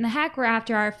week's Shoot in the Heck. We're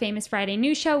after our famous Friday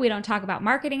news show. We don't talk about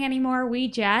marketing anymore. We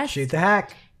just Shoot the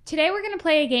heck. Today we're going to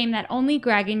play a game that only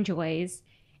Greg enjoys.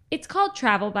 It's called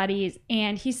Travel Buddies,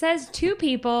 and he says 2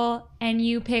 people, and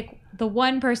you pick the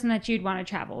one person that you'd want to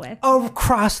travel with.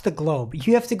 Across the globe.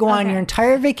 You have to go on your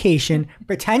entire vacation,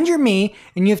 pretend you're me,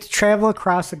 and you have to travel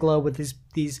across the globe with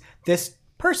this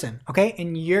person, okay?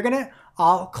 And you're going to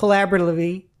all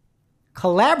collaboratively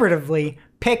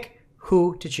pick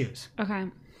who to choose. Okay. All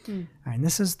right, and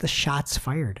this is the Shots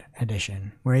Fired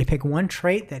edition, where you pick one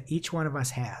trait that each one of us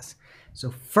has.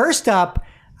 So first up,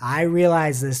 I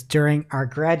realized this during our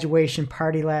graduation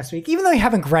party last week. Even though you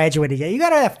haven't graduated yet, you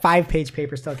got to have 5-page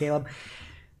paper still, Caleb.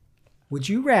 Would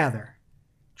you rather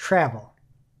travel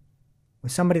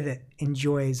with somebody that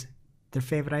enjoys their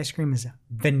favorite ice cream is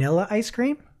vanilla ice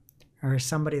cream, or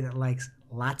somebody that likes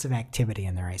lots of activity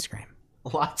in their ice cream?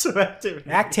 Lots of activity.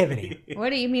 Activity. What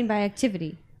do you mean by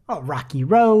activity? Oh, Rocky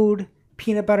Road,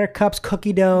 peanut butter cups,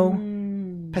 cookie dough,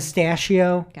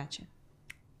 pistachio. Gotcha.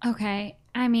 Okay.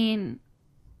 I mean,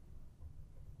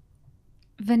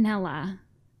 vanilla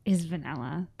is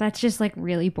vanilla. That's just like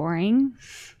really boring.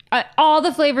 All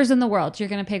the flavors in the world, you're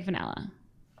going to pick vanilla.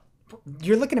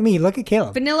 You're looking at me. Look at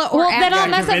Caleb. Vanilla or Well, then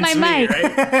I'll active? mess up my mic.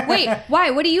 Right? Wait,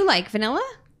 why? What do you like? Vanilla?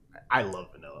 I love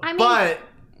vanilla. I mean- but,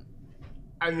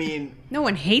 I mean, No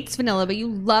one hates vanilla, but you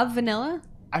love vanilla?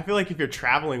 I feel like if you're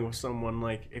traveling with someone,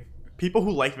 like, if people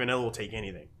who like vanilla will take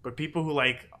anything, but people who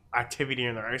like activity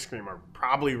in their ice cream are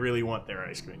probably really want their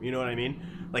ice cream. You know what I mean?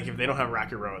 Like, if they don't have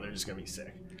Rocky Road, they're just going to be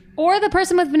sick. Or the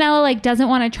person with vanilla like doesn't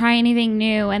want to try anything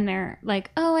new and they're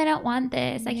like, oh, I don't want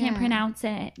this. I can't Yeah. pronounce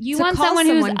it. You So want call someone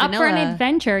who's someone up for an vanilla.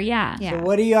 adventure. Yeah. Yeah. So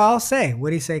what do you all say? What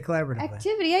do you say collaboratively?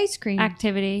 Activity ice cream.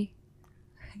 Activity.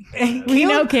 We We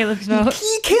know Caleb's vote.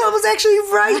 Caleb was actually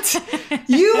right.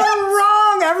 You are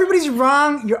wrong. Everybody's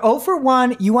wrong. You're 0 for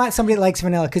 1. You want somebody that likes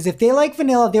vanilla, because if they like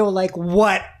vanilla, they will like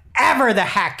whatever the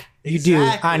heck you do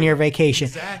on your vacation.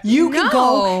 Exactly. You can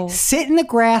go No. sit in the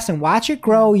grass and watch it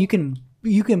grow. You can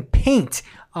paint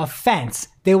a fence.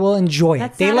 They will enjoy it.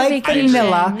 That's They not a like vacation.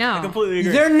 vanilla. I No. completely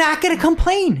agree. They're not going to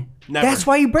complain. Never. That's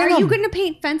why you bring Are them. you going to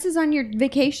paint fences on your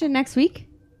vacation next week?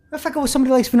 If I go with somebody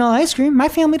who likes vanilla ice cream, my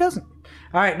family doesn't.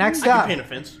 All right, next I can up. paint a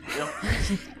fence.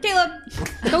 Yep. Caleb,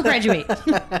 go graduate.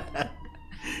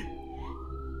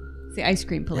 It's the ice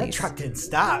cream That police. truck didn't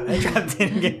stop. That truck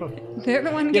didn't get. They're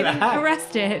the one Get getting out.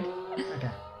 arrested.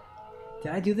 Okay.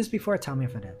 Did I do this before? Tell me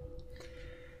if I did.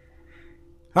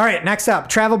 All right, next up,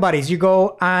 travel buddies. You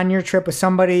go on your trip with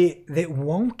somebody that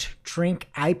won't drink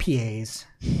IPAs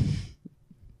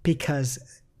because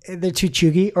they're too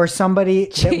chuggy, or somebody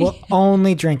that will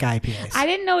only drink IPAs. I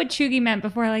didn't know what chuggy meant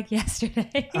before like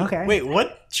yesterday. Okay. Wait,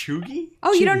 what? Chuggy?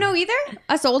 Oh, you don't know either?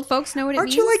 Us old folks know what it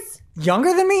Aren't means? you like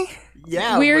younger than me?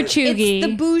 Yeah. We're but- chuggy. It's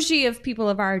the bougie of people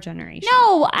of our generation.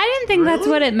 No, I didn't think that's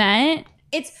what it meant.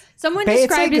 It's someone It's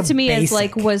described like it to me as basic.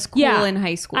 like was cool Yeah. in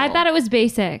high school. I thought it was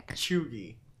basic.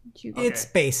 Chuggy. It's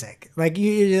basic. Like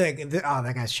you're like, oh,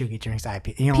 that guy's chuggy, drinks IPA.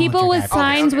 You don't wanna People drink with IPA.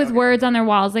 signs okay, with okay. words on their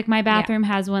walls. Like my bathroom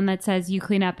has one that says, you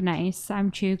clean up nice. I'm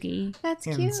chuggy. That's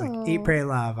And cute. it's like eat, pray,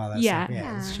 love, all that Yeah. stuff.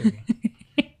 Yeah, it's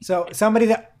chuggy. So somebody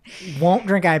that won't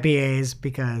drink IPAs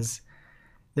because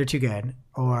they're too good,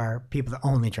 or people that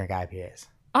only drink IPAs.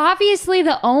 Obviously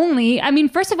I mean,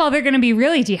 first of all, they're going to be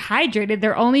really dehydrated.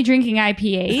 They're only drinking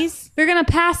IPAs. They're going to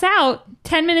pass out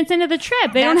 10 minutes into the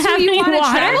trip. They That's don't who have you any wanna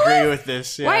water. travel I agree with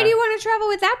this. Yeah. Why do you want to travel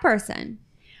with that person?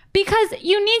 Because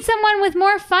you need someone with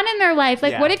more fun in their life.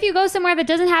 Like, Yeah. what if you go somewhere that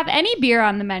doesn't have any beer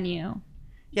on the menu?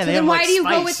 Yeah, So they then have, why like, do you go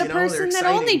spice, with the you know? They're person that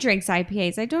exciting. only drinks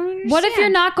IPAs? I don't understand. What if you're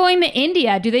not going to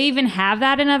India? Do they even have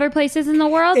that in other places in the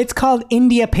world? It's called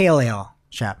India Pale Ale,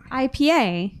 Shep.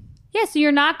 IPA? Yeah, so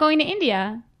you're not going to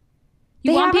India.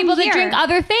 You They want have 'em people to here. drink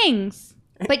other things.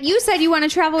 But you said you want to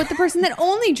travel with the person that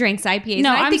only drinks IPAs. No,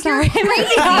 and I I'm think sorry. You're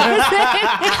crazy.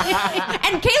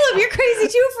 And Caleb, you're crazy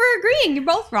too for agreeing. You're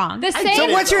both wrong. The So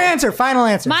same. what's your answer? Final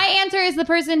answer. My answer is the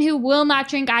person who will not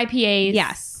drink IPAs.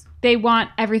 Yes. They want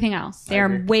everything else. They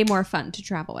are way more fun to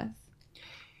travel with.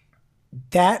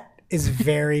 That is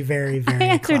very, very, very I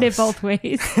answered it close. both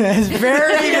ways. That's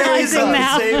very, very Realizing close.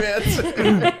 now.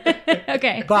 Same answer.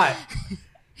 Okay. But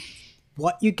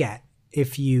what you get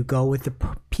if you go with the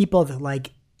people that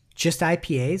like just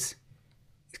IPAs is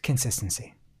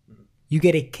consistency. You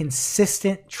get a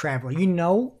consistent traveler. You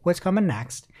know what's coming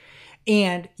next,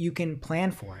 and you can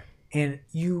plan for it. And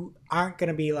you aren't going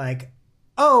to be like,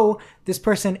 oh, this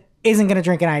person isn't going to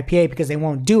drink an IPA because they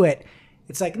won't do it.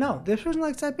 It's like, no, this person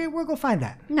likes IPA. We'll go find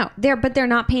that. No, they're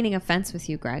not painting a fence with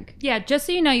you, Greg. Yeah, just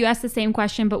so you know, you asked the same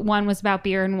question, but one was about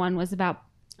beer and one was about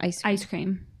Ice. ice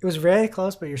cream. It was very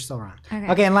close, but you're still wrong.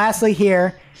 Okay. Okay, and lastly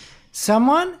here,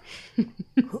 someone,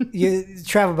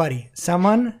 travel buddy,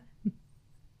 someone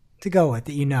to go with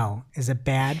that you know is a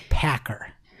bad packer,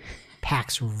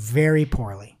 packs very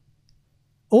poorly,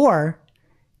 or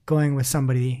going with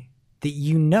somebody that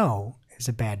you know is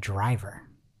a bad driver.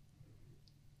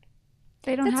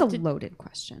 They don't That's a have to. loaded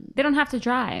question. They don't have to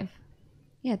drive.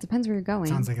 Yeah, it depends where you're going.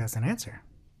 Sounds like that's an answer.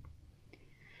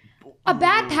 A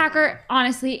bad packer,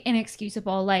 honestly,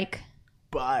 inexcusable. Like,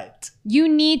 But you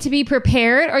need to be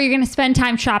prepared or you're going to spend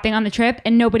time shopping on the trip,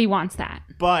 and nobody wants that.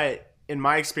 in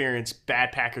my experience,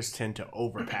 bad packers tend to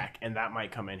overpack, and that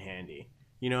might come in handy.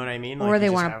 You know what I mean? Or Like, they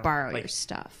you just want to have, borrow like, your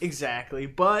stuff. Exactly.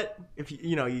 But if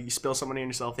you spill somebody on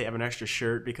yourself, they have an extra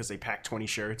shirt because they pack 20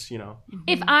 shirts,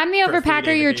 If I'm the For a 3-day overpacker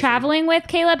you're vacation. traveling with,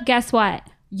 Caleb, guess what?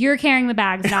 You're carrying the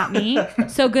bags, not me.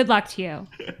 So good luck to you.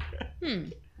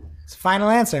 It's final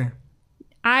answer.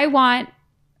 I want.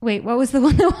 Wait, what was the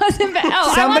one that wasn't bad?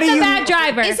 Oh, Somebody I want you- the bad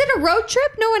driver. Is it a road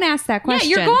trip? No one asked that Yeah, question.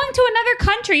 you're going to another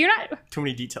country. You're not. Too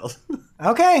many details.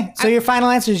 Okay, so your final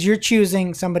answer is you're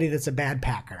choosing somebody that's a bad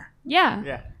packer. Yeah.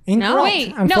 Yeah. Incorrect. Wait.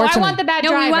 No, I Unfortunately. want the bad No,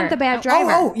 driver. we want the bad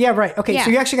driver. Oh, yeah, right. Okay, Yeah. so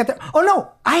you actually got the. Oh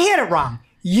no, I had it wrong.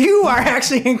 You are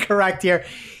actually incorrect here.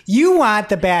 You want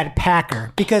the bad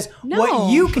packer because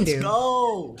what you can do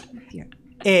Oh.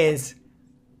 is.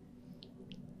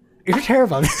 You're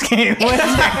terrible at this game. What is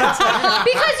that?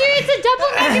 Because it's a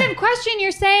double negative question.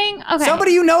 You're saying, okay.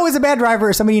 Somebody you know is a bad driver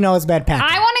or somebody you know is a bad packer.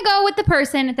 I want to go with the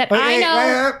person that I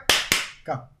know.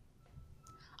 Go.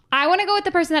 I want to go with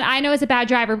the person that I know is a bad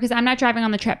driver because I'm not driving on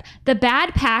the trip. The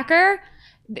bad packer,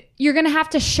 you're going to have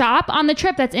to shop on the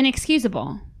trip. That's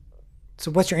inexcusable. So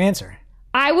what's your answer?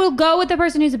 I will go with the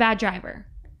person who's a bad driver.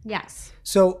 Yes.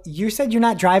 So you said you're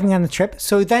not driving on the trip.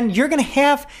 So then you're going to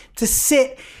have to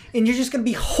sit and you're just going to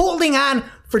be holding on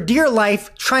for dear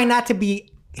life, trying not to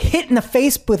be hit in the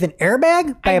face with an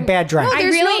airbag by a bad driver. No, I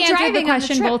there's really no answered driving the on the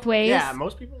question trip. both ways. Yeah,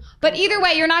 most people. But either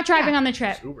way, you're not driving on the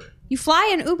trip. Uber. You fly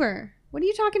an Uber. What are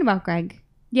you talking about, Greg?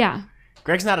 Yeah.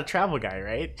 Greg's not a travel guy,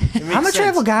 right? I'm a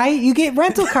travel guy. You get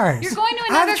rental cars. You're going to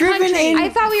another I've driven country. in I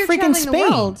thought we were freaking traveling Spain.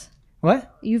 the world.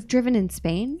 What? You've driven in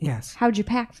Spain? Yes. How'd you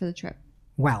pack for the trip?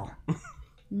 Well.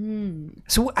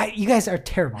 So you guys are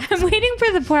terrible. I'm waiting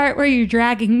for the part where you're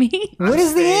dragging me. What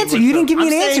is the answer? You didn't give me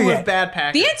an answer with yet. bad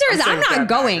packer. The answer is staying I'm with not bad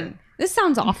going. packer. This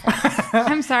sounds awful.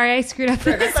 I'm sorry, I screwed up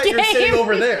Greg, I this thought you were sitting game.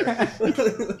 over there.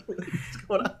 What's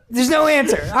going on? There's no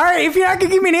answer. All right, if you're not gonna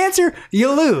give me an answer,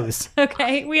 you lose.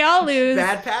 Okay, we all lose.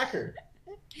 Bad packer.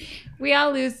 We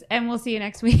all lose, and we'll see you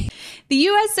next week. The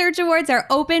U.S. Search Awards are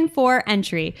open for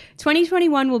entry.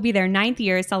 2021 will be their 9th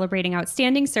year celebrating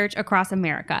outstanding search across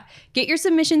America. Get your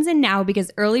submissions in now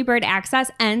because early bird access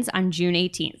ends on June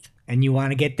 18th. And you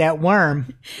want to get that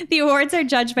worm. The awards are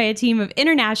judged by a team of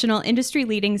international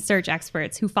industry-leading search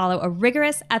experts who follow a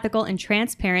rigorous, ethical, and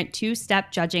transparent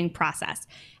two-step judging process.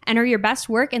 Enter your best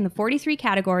work in the 43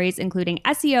 categories, including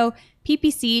SEO,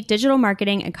 PPC, digital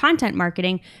marketing, and content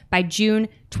marketing by June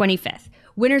 25th.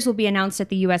 Winners will be announced at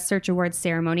the U.S. Search Awards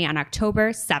ceremony on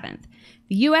October 7th.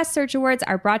 The U.S. Search Awards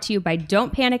are brought to you by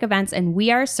Don't Panic Events and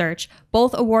We Are Search,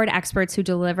 both award experts who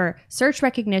deliver search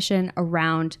recognition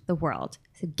around the world.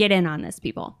 So get in on this,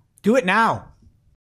 people. Do it now.